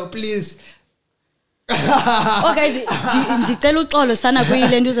 Pelze, yo please. Okay, ndicela uxolo sana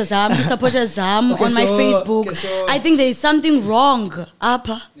kwilentuza zami, supporters zami on my Facebook. I think there is something wrong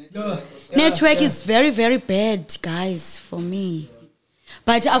apha. Network is very, very bad, guys, for me.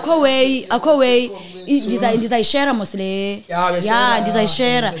 But akho way ndizayishare mostly. Yeah,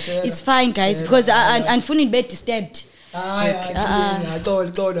 ndizayishare. It's fine, guys, because andifuni ndibe disturbed.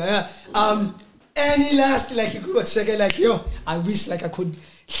 Any last like you could say like yo, I wish like I could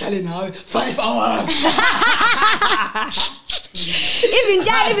hlale now 5 hours. Even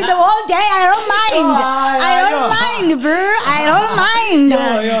the whole day, I don't mind, bro. I don't mind.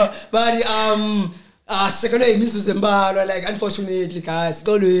 Yo. But second day Mrs. Zimbabwe, like unfortunately guys,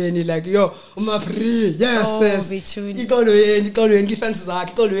 Tolweni like yo, free. Yes. Tolweni defense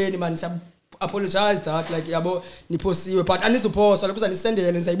zakhe, Tolweni man. Apologize that like yabo niposiwe but I need to pause because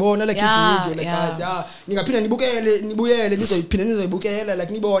anisendele nisayibona like video like guys ningaphinda nibuyele nizoyibukela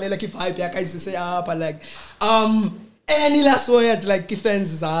like nibone like vibe yakayisise apha like any last words like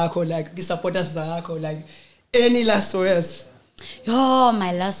fans zakho like supporters zakho like any last words? Yo,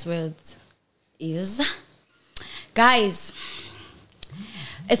 my last words is guys,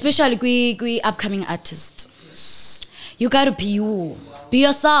 especially we upcoming artists, you gotta be you, be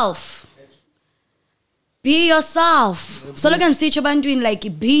yourself. Be yourself. So look and see ebantwini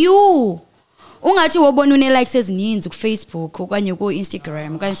like be you. Ungathi wobona une likes ezininzi ku Facebook okanye ku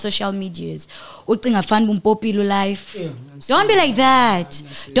Instagram okanye social medias ucinga fana bumpopile life. Don't be like that.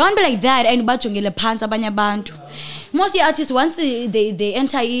 And bajongele phansi abanye abantu. Most artists once they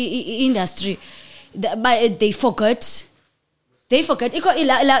enter industry they forget.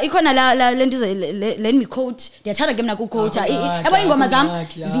 Ikhona la lentuza let me quote. Ndiyathanda ke mina ku quote. Yabo ingoma zami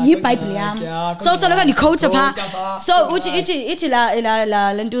ziyiBhayibhile yami. So loka ndi quote pha. So uthi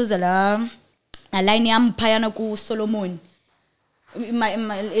la lentuza la line yami phayana ku Solomon.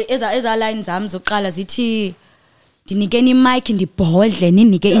 Eza line zami zoqala zithi ndinikeni mic ndibhodle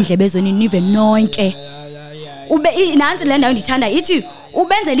ninike indlebe zoni nive nonke. Nansi le ndawo ndithanda ithi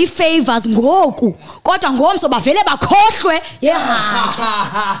ubenzele ifavors ngoku kodwa ngomso bavele bakhohlwe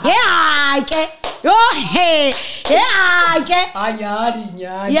ke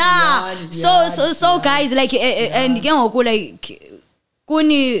so guys like and ke ngoku like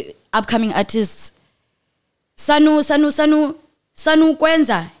kuni upcoming artists sanu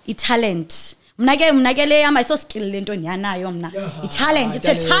kwenza italent mna ke le yama iso skill lento nyanayo mna italent,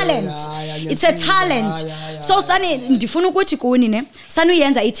 it's a talent. So sani ndifuna ukuthi kuni ne sanu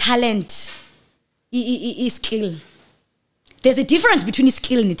yenza italent skill. There's a difference between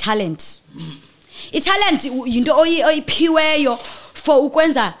skill and talent. Italent yinto oyiphiweyo for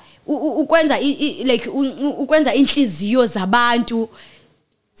ukwenza like ukwenza inhliziyo zabantu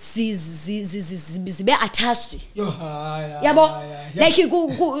zibe attached. Yabo like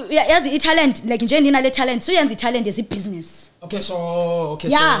yazi italent like nje ndina le talent so yenza italent as a business. Okay,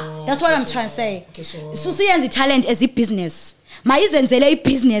 that's what I'm trying to say. So yenza italent as a business. Mayizenzele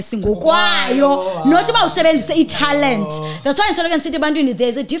ibusiness ngokwayo not ba usebenzise italent. That's why instead of saying abantu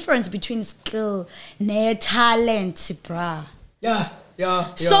there's a difference between skill ne talent, bra. Yeah.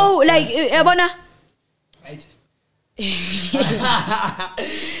 So like yabona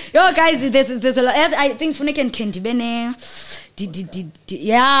Yo guys, there's a lot. I think funeke ndibene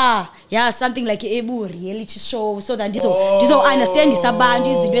something like a reality show so that ndizo understand isabantu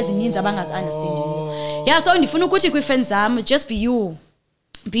izinto ezininzi abangazi understand. Yeah, so ndifuna ukuthi kwi friends zami just be you.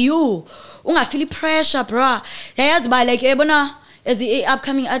 Unga feel pressure bro. Yayazi ba like ebona as the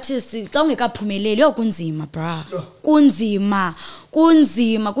upcoming artist xa ungekaphumeleli kunzima bro.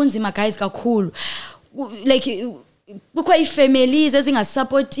 Kunzima guys kakhulu. Like kukho ifamilies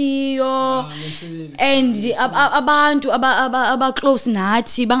ezingasupportiyo and abantu aba close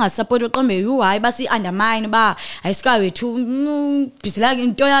nathi bangasupport oqombe you hayi basi undermine ba ayisika wethu busy like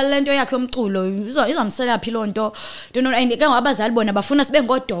into yakhe yomculo izamsela phi lonto and ke ngabazali bona bafuna sibe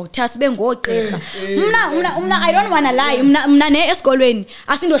ngo-doctor sibe ngogqirha mna I don't wanna lie mna esikolweni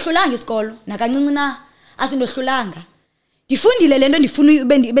asindohlulanga isikolo nakancinci na asindohlulanga ndifundile lento ndifuna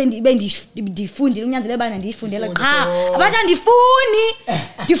ndifundile unyanzele bana ndiyifundela cha abathi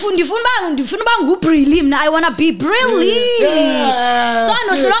ndifuna ba ngubrilli mna I wanna be brilli so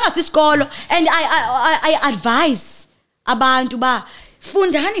anohlulanga sisikolo and I advise abantu ba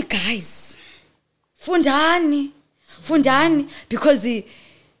fundani guys fundani because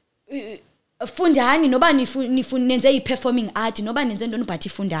fundani noba nenze i-performing art noba nenze ntoni but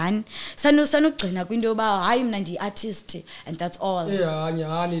ifundani sanogcina kwinto yoba hayi mna ndi-artist and that's all.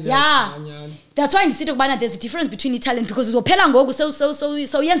 That's why ndisithi ukubana there's a difference between i-talent because uzophela ngoku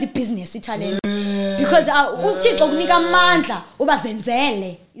sowuyenza i-business i-talent because uthixo kunika amandla uba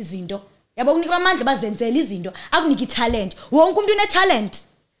zenzele izinto yabo kunika amandla bazenzele izinto akunika i-talent wonke umuntu une-talent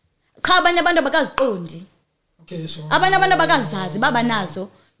cha abanye abantu abakaziqondi abanye abantu abakazazi babanazo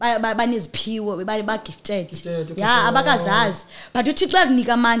baneziphiwo ba-gifted abakazazi but uthixo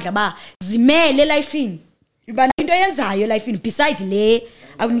yakunika amandla ba zimele elifini ibana into yenzayo elifini besides le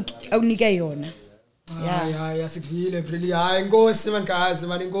akunike yona. Sikuvile really hayi inkosi mankazi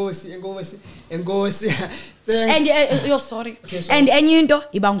man inkosi thanks and you're sorry and enye into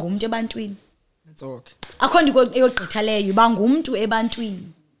iba ngumuntu ebantwini that's okay akho ndiko eyogqitha leyo iba ngumuntu ebantwini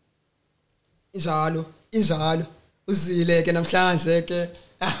injalo uzile ke namhlanje ke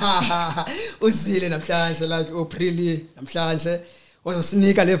uzile namhlanje like uPrilly namhlanje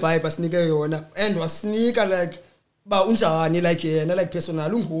wazosinika le vibe asinike yona and wasinika like ba unjani like yena like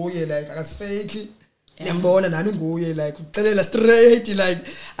personal unguye like akasifake niyambona nani unguye like ucelela straight like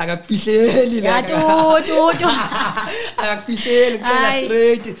akakufihleli like akakufihleli ucelela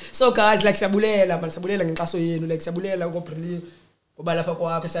straight so guys like siyabulela ngenxaso yenu like siyabulela uPrilly ngoba lapha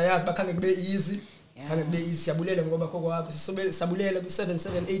kwakho siyayazi bakhange kube easy kange kube siyabulela ngoba kwakho sisabulela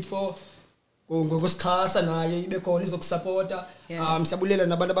ku7784 ngosikhasa naye ibe khona izokusupporta siyabulela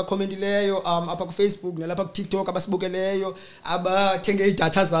nabantu abakhomentileyo apha ku Facebook nalapha ku TikTok abasibukeleyo abathenge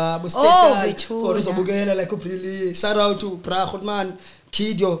idatha zabo special for uzobukela like uPrilly. Shout out to Bra Goodman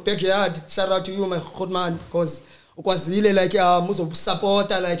Kid Your Backyard, shout out to you my Goodman because ukwazile like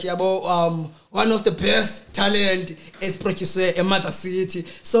uzobusupporta like yabo one of the best talent is producer in Mother City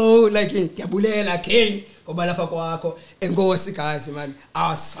so like ngiyabulela again ngoba lapha kwakho enkosi guys man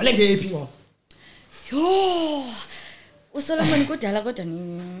asivale ngephi ngo yo uSolomon kudala kodwa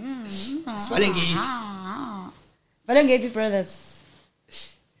ni sivale ngephi vale ngephi brothers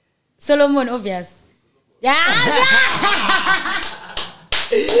Solomon obvious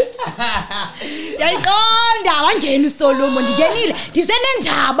yayiqonda wangena uSolomon ndigenile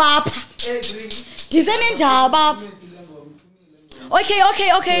ndisenendaba apha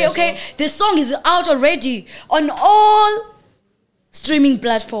Okay. The song is out already on all streaming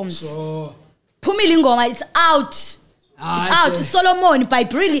platforms. So Phumile ingoma it's out. It's out. Solomon by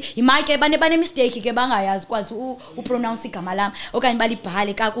Brilli. Imike bane mistake ke bangayazi kwazi upronounce igama lami okanye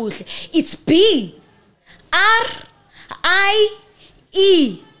balibhale kakuhle. It's B R I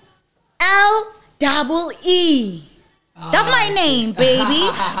E L double E. That's my name, baby.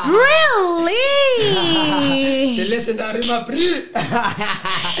 Brilli. The legendary Brilli.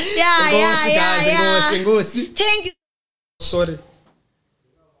 Yeah. Ngosi. Thank you. Sorry.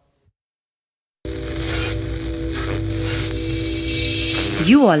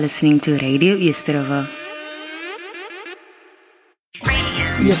 You are listening to Radio Yesterova.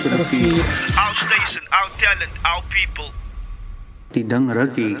 Yesterova. Our station, our talent, our people. Tidang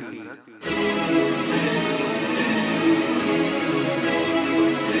Ragi.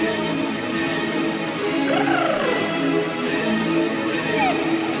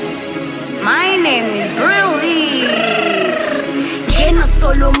 My name is Brilli. Ngena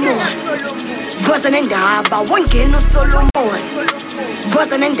Solomon. Ngozanendaba, wongena Solomon.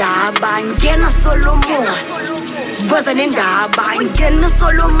 Ngozanendaba, ngena Solomon. Ngozanendaba, ngena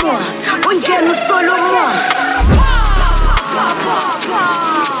Solomon. Wongena Solomon.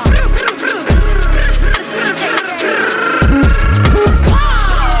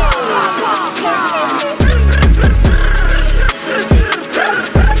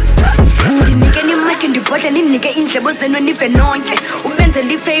 Ninike indlebo zenu nive nonke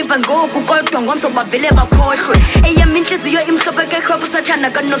ubenzele ifavors ngoku kodwa ngomso bavele bakhohlwe eyami inhliziyo imhlophe kekho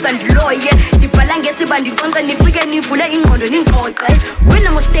kusathana kanozandiloye ndibhala ngesiba ndiqonce nifike nivule ingqondo ningqoxe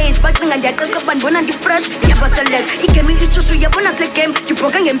wena mo stage bacinga ndiyaqeqa bandibona ndifresh ndiyabaseleka igame ishushu yabona kule game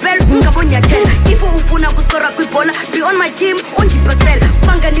ndibhoke ngempela ungabonyathela if ufuna kuskora kwibhola be on my team undipasela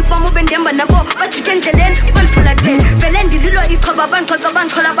bangani bam ubendemba nabo bajike endleleni bandifulathela vele ndililo ichoba banxoxa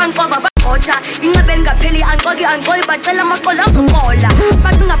banxola banxova Ota, ingabe ngapheli anxoki anxoyi bacela amaqolo azoxola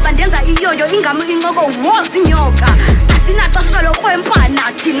bacinga bandenza iyoyo ingami inqoko wozi nyoka asinaxesha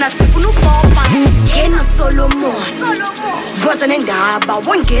kwempana thina sifuna ukubopa ngena Solomon voza nendaba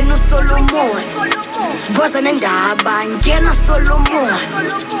wongena Solomon voza nendaba ngena Solomon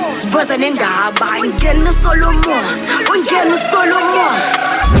voza nendaba ngena Solomon wongena Solomon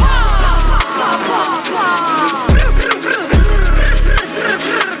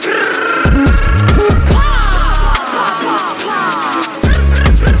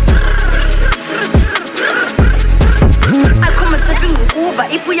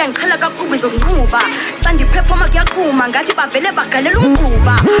if uyangikhala kakubi zonquba xa ndiphefoma kuyaqhuma ngathi bavele bagalela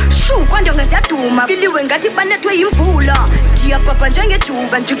umgquba shu kwandonge ziyaduma biliwe ngathi banethwe yimvula ndiyabhabha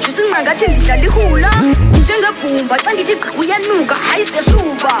njengejuba njikujisa inqa ngathi ndidlala ihula njengevumba xa ndithi gqi uyanuka hayi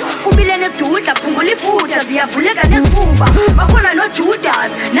siyashuba kubile nesidudla phungula ifutha ziyavuleka nesifuba bakhona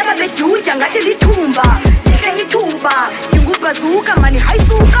nojudas nababedudya ngathi lithumba lihle ithuba ndingubazuka mani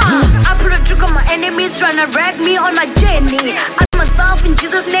hayisuka I pull a trick on my enemies trying to rag me on my journey myself in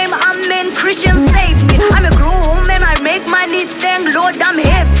Jesus' name, amen. Christian save me. I'm a grown man, I make money, thank Lord, I'm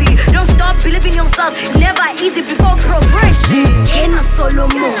happy. Don't stop believing yourself, it's never easy before progression. Ngena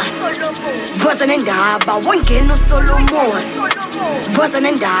Solomon, voza nendaba, wongena Solomon. Voza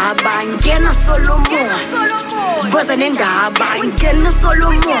nendaba, ngena Solomon. Voza nendaba, ngena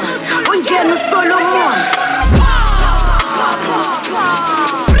Solomon. Wongena Solomon.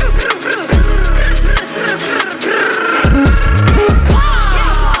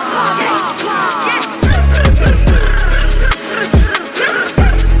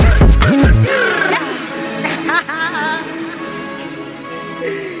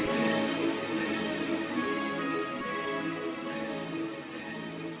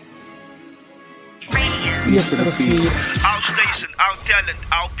 Yes, Rafid. Our station, our talent,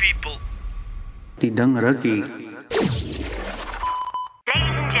 our people. Tidang Raki. Ladies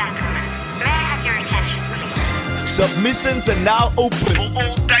and gentlemen, may I have your attention, please? Submissions are now open For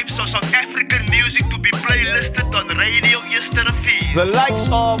all types of South African music to be playlisted on Radio Yesterday. the likes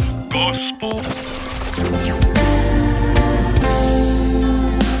of Gospel,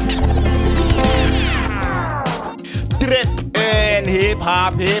 trap en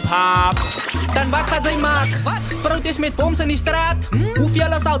hip-hop. Dan wat gaat zij maken? Protest met boms in die straat?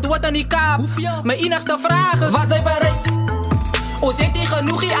 Hoeveel zal doen aan die kaap? Mijn enigste vraag is: wat zij bereikt? O zit die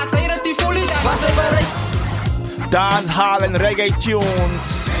genoeg hier als zij het die voelen? Wat zij bereikt? Dancehall en reggae tunes.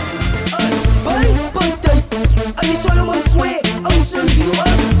 Vai patay, ani Solomon Square, ang sangyo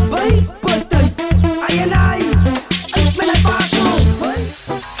us. Vai patay, ayan ay, ay pinapaso.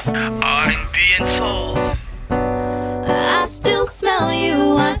 R&B and soul. I still smell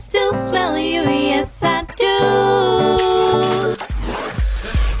you, I still smell you, yes I do.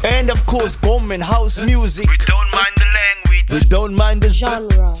 And of course, bomb and house music. We don't mind the language. We don't mind the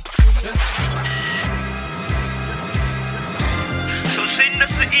genre. So send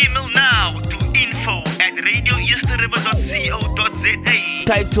us an email now to info@radioyesterriver.co.za.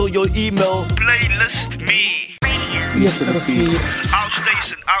 Title your email. Playlist me. Yes, Rafid. Our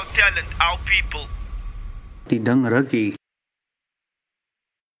station, our talent, our people. Tidang Raki.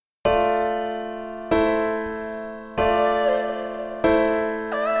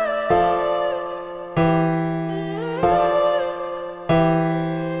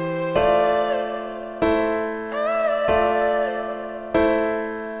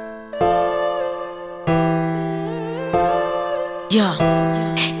 Yeah,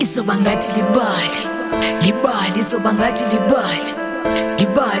 isobangati libali, libali isobangati libali,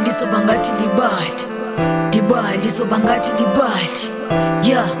 libali isobangati libali, libali isobangati libali.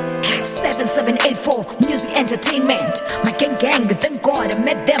 Yeah, 7784 Music Entertainment. My gang, thank God I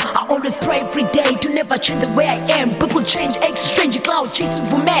met them. I always pray every day to never change the way I am. People change, exchange, cloud chasing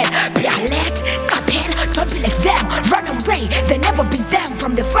for man. Be alert, kapel, don't be like them. Run away, they never been them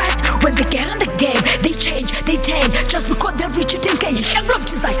from the first. When they get on the game, they change, they change. Just because they reach it, you hear from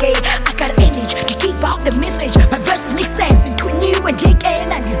I got energy to give out the message. My verses make sense.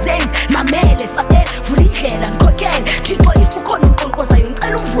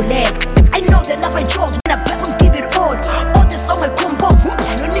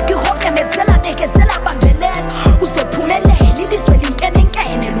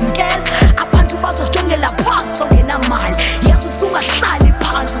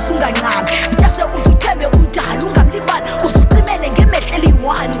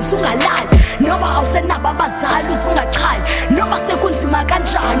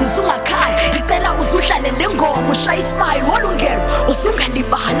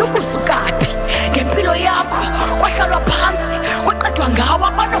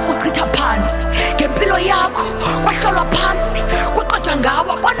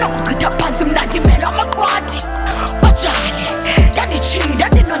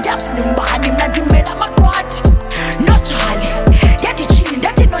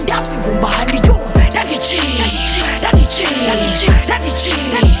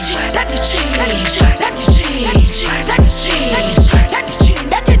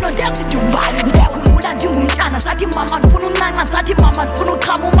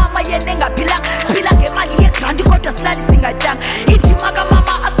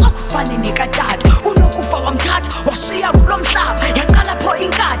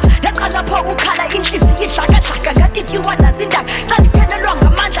 uqalapha ukhala inhliziyo idlakadlaka ngatithiwa nazindaka xa ndiphelelwa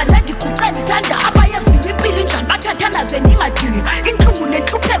ngamandla ndandiguqa ndithanda abayaziyo impilo injani bathathana ze ningadinwa intlungu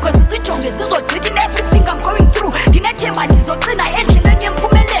nentlupheko zizijonge zizogqitha in everything I'm going through ndinethemba ndizoqina endleleni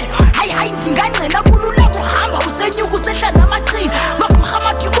yempumelelo hayi ndingangqina kulula kuhamba usenyuka usehla namaqhina maqhurha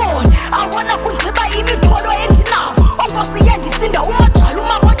amadibone awona kungqiba imitholo endinawo onkosi yendisinda umajala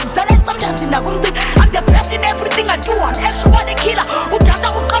umamodisela sometimes nakumcina I'm the best in everything I do I'm actually a killer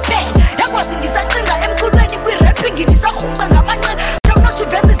udata uqaphele yakwazi ndisacinga emculweni kwi-rapping ndisarhuqa ngamanqina teknothi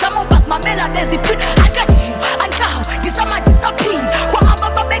vesi zamobhasi mamela beziphini akadini ankawo ndisamadisaphini kwahamba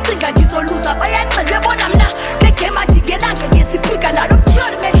babecinga ndizoluza bayanxile bona mna legema ndingenanga ngeziphika nalo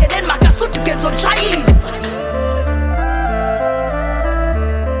mtyholi mendleleni makasuthi ngenzotshayisa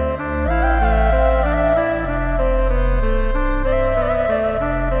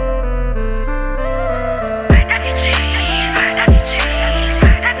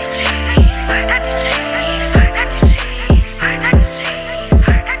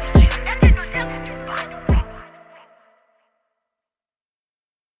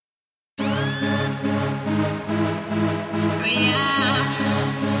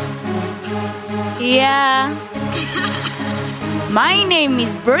Yeah. My name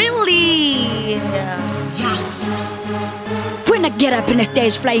is Briley. When I get up in the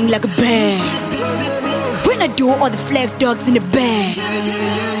stage flying like a bird, when I do all the flags dogs in the bed,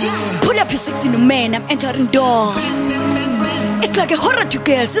 pull up your 16 man, I'm entering door. It's like a horror to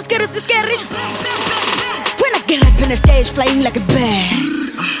girls, it's scary. When I get up in the stage flying like a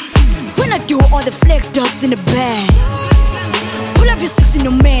bird, when I do all the flags dogs in the bed, pull up your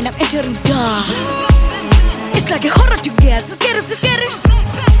 16 man, I'm entering door. It's like a horror to girls, it's scary.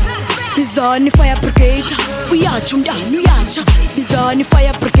 Bizarre fire brigade, we are chumdani yacha. Bizarre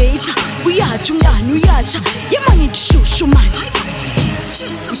fire brigade, we are chumdani yacha. You man need to show man.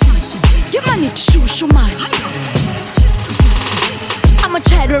 You man need to show man. I'm a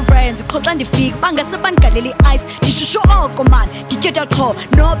child of rains, cold and the fig, bangasaban galili ice. You should show all command. Did you call?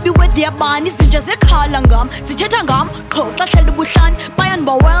 No, be with their band, it's just a kalangam. Sitangam, cold, that's the bushan. Bayan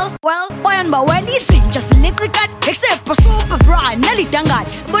Bawel, it's just a little cat, except for super bright, Nelly Dangat,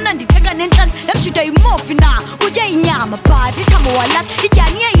 Bonandi Tagan entrance, them should die more fina, Ujayama party, Tamoala,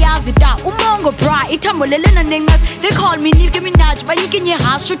 Itania Yazida, Umongo Bra, Itamolena Ningas, they call me Nicki Minaj, but you can your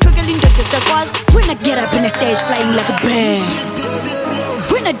house should twinkle into the circus. When I get up in the stage flying like a bird,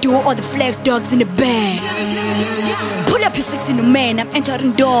 when I do all the flags dogs in the bed, pull up your 16 man, I'm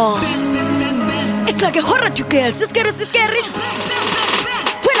entering door. It's like a horror to girls, it's scary.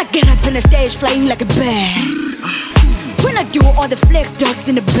 When I get up in the stage flying like a bird, when I do all the flex dogs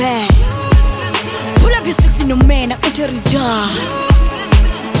in the bed, pull up your 16 man, I'm entering door.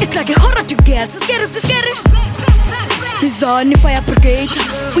 It's like a horror to girls, it's scary. Bizarre fire brigade,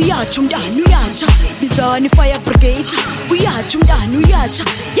 we are chumdani yacha. Bizarre fire brigade, we are chumdani yacha.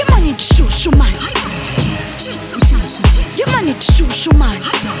 You man need to show man. You man need to show man.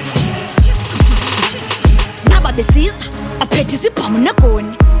 Naba besiza, aphethe isibhamu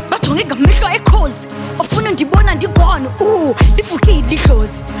negoni. Bajonge ngamehlo ekhozi, bafuna ndibona ndigona. Ndivukile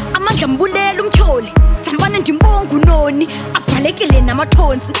idlozi, amandla mbulela umtyholi. Zambana ndimbonga unoni, avalekile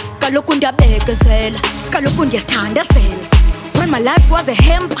namathonsi. Kaloku ndiyabekezela, kaloku ndiyasithandazela. When my life was a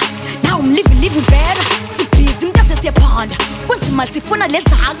hemp, now I'm living better. Sibhizi mntase siyaphanda, kunzima sifuna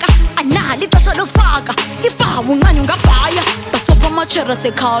lezaka. Anali ixesha losifaka, ifawu unqanye ungavaya. Basopha amachera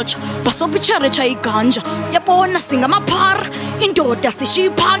seculture, basopha icheretsha iganja. Yabona singamaphara, indoda sishiya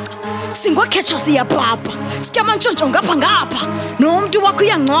iphaca. Singokhetsha siyabhabha, sitya amantshontsho ngapha. Nomntu wakho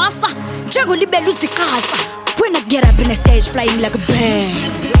uyangcwasa, njengolibela uzikatsa. When I get up in the stage flying like a bird,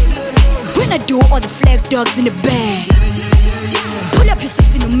 when I do all the flags dogs in the bed, pull up your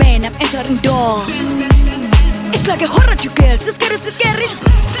 16 man, I'm entering door. It's like a horror to girls, it's scary.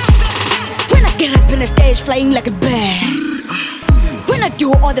 When I get up in the stage flying like a bird, when I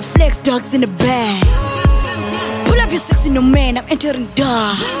do all the flex dogs in the bed, pull up your 16 man, I'm entering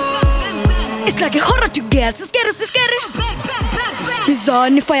door. It's like a horror to girls, it's scary.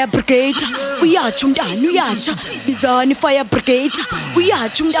 Bizarre fire brigade, we are chumdani yacha. Bizarre fire brigade, we are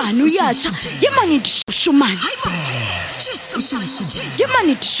chumdani yacha. You man need to show man. You man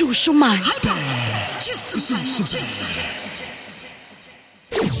need to show man.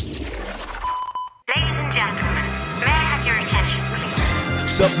 Ladies and gentlemen, may I have your attention,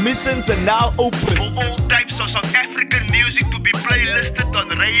 please? Submissions are now open for all types of South African music to be playlisted on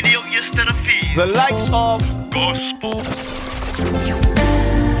Radio Yesterday. The likes of gospel,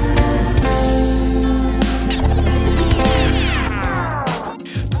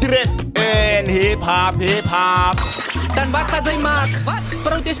 trip and hip hop, Dan wat gaat zij maken?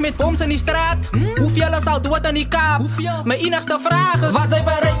 Protest met boms in die straat. Hoeveel zal doen aan die kaap? Mijn enigste vraag is: wat zij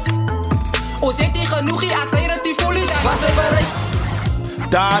bereikt? O zit die genoeg hier als zij het die voelen? Wat zij bereikt?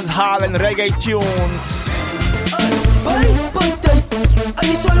 Dancehall en reggae tunes. Vai partij, aan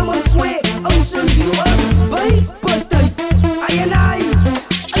die Solomon Square, aan Sunday us. Vai partij, I and I,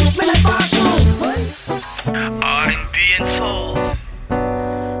 ik ben het paso. R&B and soul. I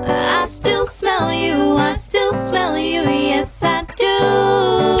still smell you, I still smell you, yes I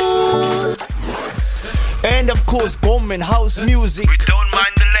do. And of course, bomb and house music. We don't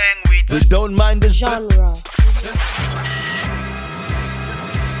mind the language. We don't mind the genre.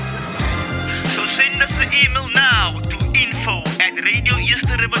 So send us an email now to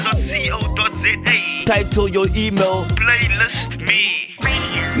info@radioeasterriver.co.za. Title your email. Playlist me.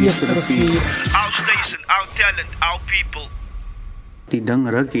 Yesterday. Our station, our talent, our people. Tidang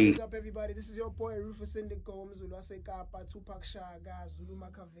Rugby. What's up, everybody? This is your boy Rufus Indigo, Zulu Asekapa, Tupac Shaga, Zulu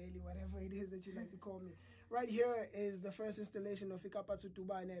Machiavelli, whatever it is that you like to call me. Right here is the first installation of Ikapa to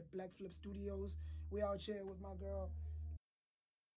Dubai at Black Flip Studios. We out here with my girl